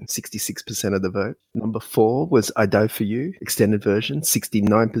version, 66% of the vote. Number 4 was I Die For You, extended version,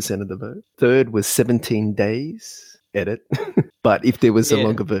 69% of the vote. Third was 17 Days, edit. But if there was a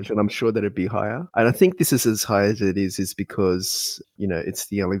longer version, I'm sure that it'd be higher. And I think this is as high as it is because, it's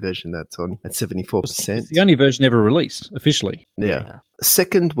the only version that's on at 74%. It's the only version ever released, officially. Yeah.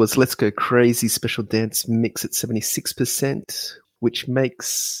 Second was Let's Go Crazy Special Dance Mix at 76%. Which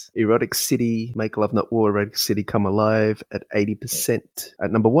makes Erotic City, Make Love Not War, Erotic City Come Alive at 80%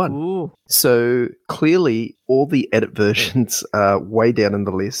 at number 1. Ooh. So clearly all the edit versions are way down in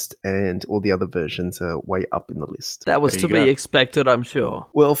the list and all the other versions are way up in the list. That was to be expected, I'm sure.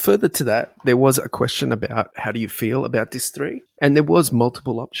 Well, further to that, there was a question about how do you feel about disc 3? And there was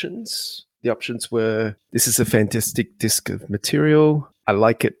multiple options. The options were, this is a fantastic disc of material. I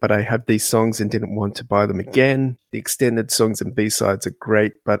like it, but I have these songs and didn't want to buy them again. The extended songs and B-sides are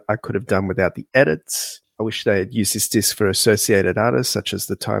great, but I could have done without the edits. I wish they had used this disc for associated artists such as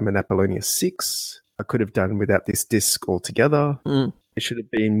The Time and Apollonia 6. I could have done without this disc altogether. There should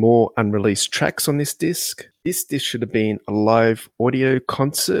have been more unreleased tracks on this disc. This disc should have been a live audio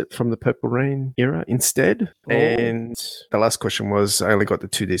concert from the Purple Rain era instead. Oh. And the last question was, I only got the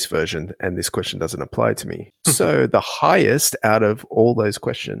 2-disc version, and this question doesn't apply to me. So the highest out of all those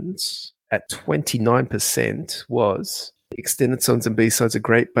questions at 29% was extended songs and B-sides are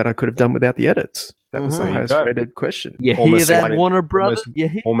great, but I could have done without the edits. That was the highest rated question. You hear that, Warner Brothers?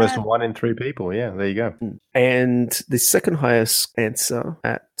 Almost 1 in 3 people. Yeah, there you go. And the second highest answer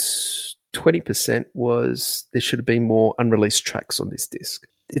at 20% was there should have been more unreleased tracks on this disc.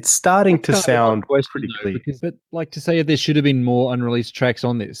 It's starting to sound pretty clear. But like to say there should have been more unreleased tracks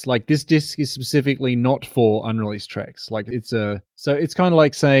on this. Like this disc is specifically not for unreleased tracks. Like so it's kind of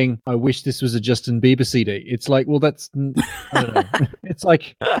like saying, I wish this was a Justin Bieber CD. It's like, well, I don't know. It's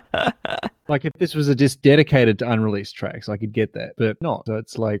like if this was a disc dedicated to unreleased tracks, I could get that, but not. So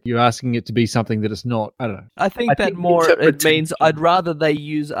it's like you're asking it to be something that it's not. I don't know. I think it means I'd rather they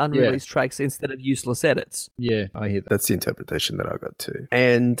use unreleased tracks instead of useless edits. Yeah, I hear that. That's the interpretation that I got too.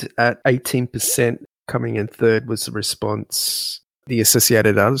 And at 18%, coming in third was the response, the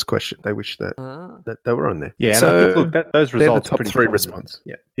associated artists question. They wish that they were on there. Yeah, so and I think, look, those results are the top 3 responses.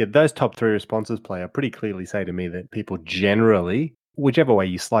 Yeah, those top 3 responses pretty clearly say to me that people generally, whichever way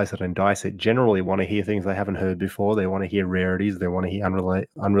you slice it and dice it, generally want to hear things they haven't heard before. They want to hear rarities. They want to hear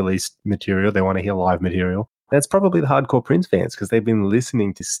unreleased material. They want to hear live material. That's probably the hardcore Prince fans because they've been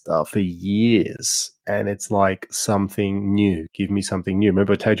listening to stuff for years. And it's like something new. Give me something new.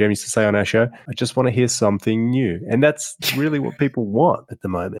 Remember what Toe Jam used to say on our show? I just want to hear something new. And that's really what people want at the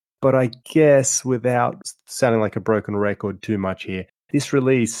moment. But I guess without sounding like a broken record too much here, this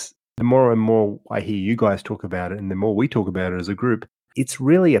release, the more and more I hear you guys talk about it and the more we talk about it as a group, it's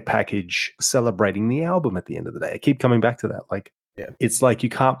really a package celebrating the album at the end of the day. I keep coming back to that. Like, it's like you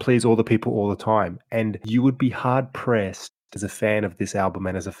can't please all the people all the time. And you would be hard pressed as a fan of this album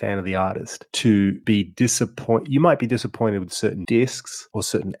and as a fan of the artist to be disappointed. You might be disappointed with certain discs or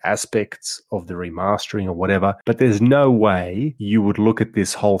certain aspects of the remastering or whatever, but there's no way you would look at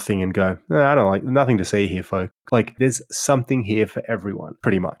this whole thing and go, no, I don't like, nothing to see here, folks. Like, there's something here for everyone,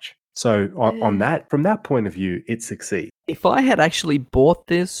 pretty much. So on that, from that point of view, it succeeds. If I had actually bought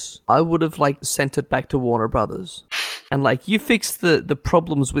this, I would have sent it back to Warner Brothers. And you fix the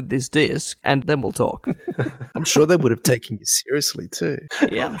problems with this disc, and then we'll talk. I'm sure they would have taken you seriously too.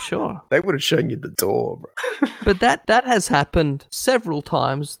 Yeah, I'm sure. They would have shown you the door, bro. But that has happened several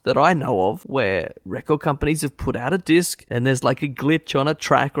times that I know of where record companies have put out a disc and there's a glitch on a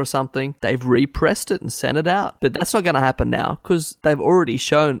track or something. They've repressed it and sent it out. But that's not going to happen now because they've already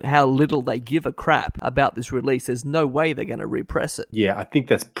shown how little they give a crap about this release. There's no way they're going to repress it. Yeah, I think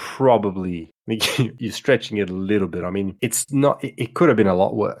that's probably... You're stretching it a little bit. I mean, it's not. It could have been a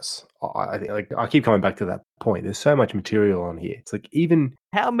lot worse. I keep coming back to that point. There's so much material on here. It's even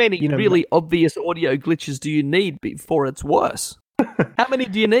how many really obvious audio glitches do you need before it's worse? How many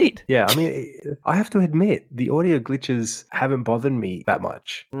do you need? Yeah, I mean, I have to admit, the audio glitches haven't bothered me that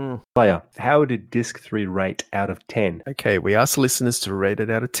much. Player, how did Disc 3 rate out of 10? Okay, we asked listeners to rate it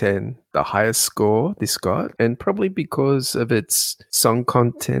out of 10. The highest score this got, and probably because of its song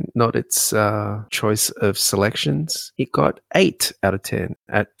content, not its choice of selections, it got 8 out of 10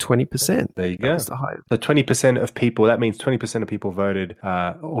 at 20%. There you go. That's the highest. So 20% of people, that means 20% of people voted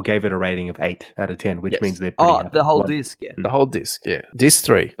or gave it a rating of 8 out of 10, which means they're pretty happy. The whole disc, yeah. The whole disc, yeah. Disc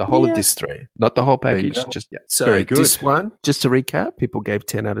 3, the whole of disc 3, not the whole package. Just So very good. Disc 1, just to recap, people gave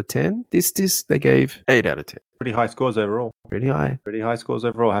 10 out of 10. This disc, they gave 8 out of 10. Pretty high scores overall. Pretty high. Pretty high scores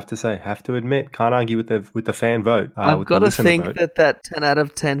overall, I have to say. Have to admit. Can't argue with the fan vote. I've got to think that 10 out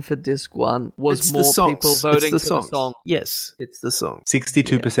of 10 for Disc 1 was it's more people voting for the song. Yes, it's the song.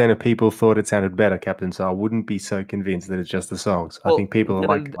 62% of people thought it sounded better, Captain, so I wouldn't be so convinced that it's just the songs. I think people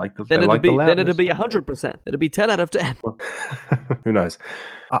like the loudness. Then it'd be 100%. It'd be 10 out of 10. Who knows?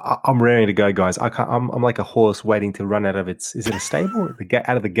 I'm raring to go, guys. I'm like a horse waiting to run out of its... Is it a stable?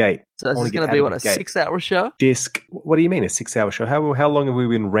 Out of the gate. So this is going to be, a 6-hour show? Disc... What do you mean, a 6-hour show? How long have we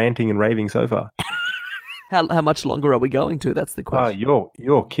been ranting and raving so far? How much longer are we going to? That's the question. Oh,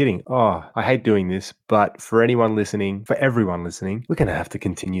 you're kidding. Oh, I hate doing this, but for everyone listening, we're going to have to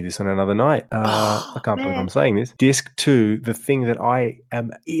continue this on another night. I can't believe I'm saying this. Disc 2, the thing that I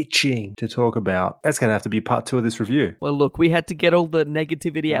am itching to talk about, that's going to have to be part 2 of this review. Well, look, we had to get all the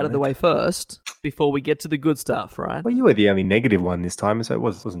negativity out of the way first before we get to the good stuff, right? Well, you were the only negative one this time, so it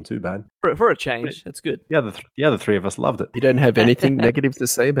wasn't too bad. For a change, that's good. The other three of us loved it. You don't have anything negative to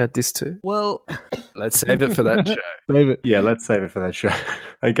say about Disc 2? Well, let's save it for that show. Save it. Yeah, let's save it for that show.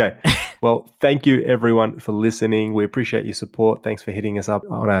 Okay. Well, thank you everyone for listening. We appreciate your support. Thanks for hitting us up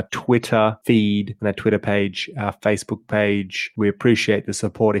on our Twitter feed, on our Twitter page, our Facebook page. We appreciate the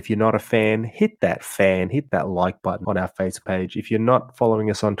support. If you're not a fan, hit that like button on our Facebook page. If you're not following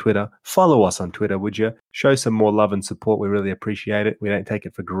us on Twitter, follow us on Twitter, would you? Show some more love and support. We really appreciate it. We don't take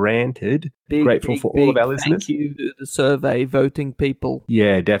it for granted. Grateful for all of our listeners. Thank you to the survey voting people.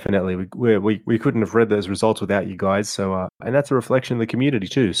 Yeah, definitely. We couldn't have read those results without you guys. So, and that's a reflection of the community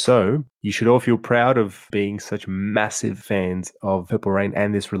too. So you should all feel proud of being such massive fans of Purple Rain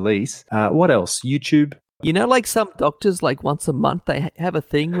and this release. What else? YouTube? You know, like some doctors, once a month, they have a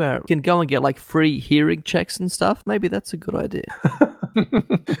thing where you can go and get free hearing checks and stuff. Maybe that's a good idea.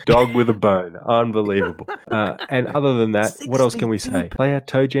 Dog with a bone. Unbelievable. And other than that, what else can we say? Player,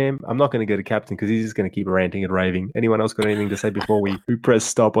 Toe Jam. I'm not going to go to Captain because he's just going to keep ranting and raving. Anyone else got anything to say before we press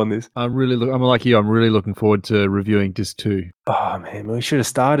stop on this? I'm like you. I'm really looking forward to reviewing Disc 2. Oh man, we should have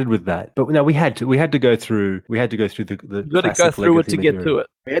started with that. But no, we had to go through the You got to go through it to get to it.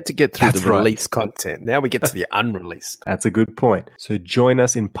 We had to get through the release content. Now we get to the unreleased. That's a good point. So join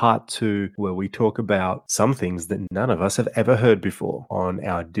us in part 2 where we talk about some things that none of us have ever heard before on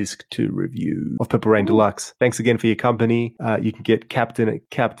our Disc 2 review of Purple Rain Deluxe. Thanks again for your company. You can get Captain at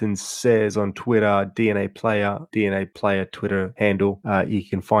Captain Says on Twitter, DNA Player Twitter handle. You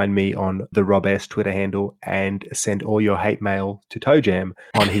can find me on the Rob S Twitter handle and send all your hate mail to Toe Jam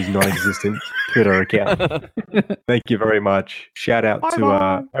on his non-existent Twitter account. Thank you very much. Shout out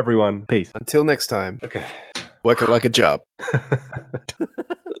to everyone. Peace. Until next time. Okay. Work it like a job.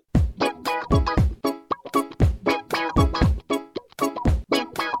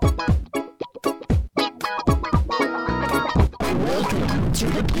 Welcome to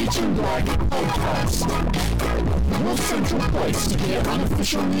the Peach and Black Podcast. Your central place to hear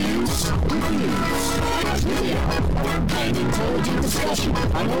unofficial news, reviews, trivia, and intelligent discussion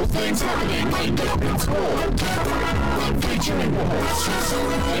on all things happening in the Prince world. Featuring the hosts,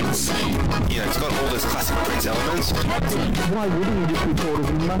 MC. It's got all those classic Prince elements. Captain. Why wouldn't you just record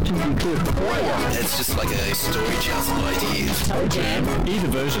as much as you could? Player. It's just like a story chest of ideas. Toe Jam. Either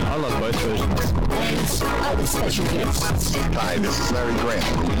version. I love both versions. And other special guests. Hi, this is Larry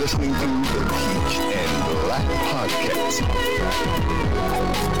Graham. You're listening to the Peach and Black Podcast.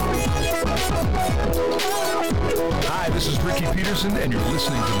 Hi, this is Ricky Peterson, and you're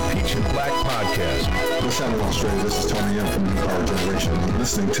listening to the Peach and Black Podcast. Los Angeles, Australia. This is Tony M from the New Power Generation. You're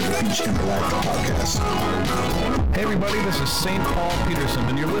listening to the Peach and Black Podcast. Hey, everybody, this is St. Paul Peterson,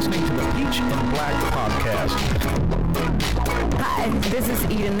 and you're listening to the Peach and Black Podcast. Hi, this is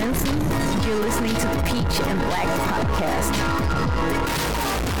Eden Nelson. You're listening to the Peach and Black Podcast.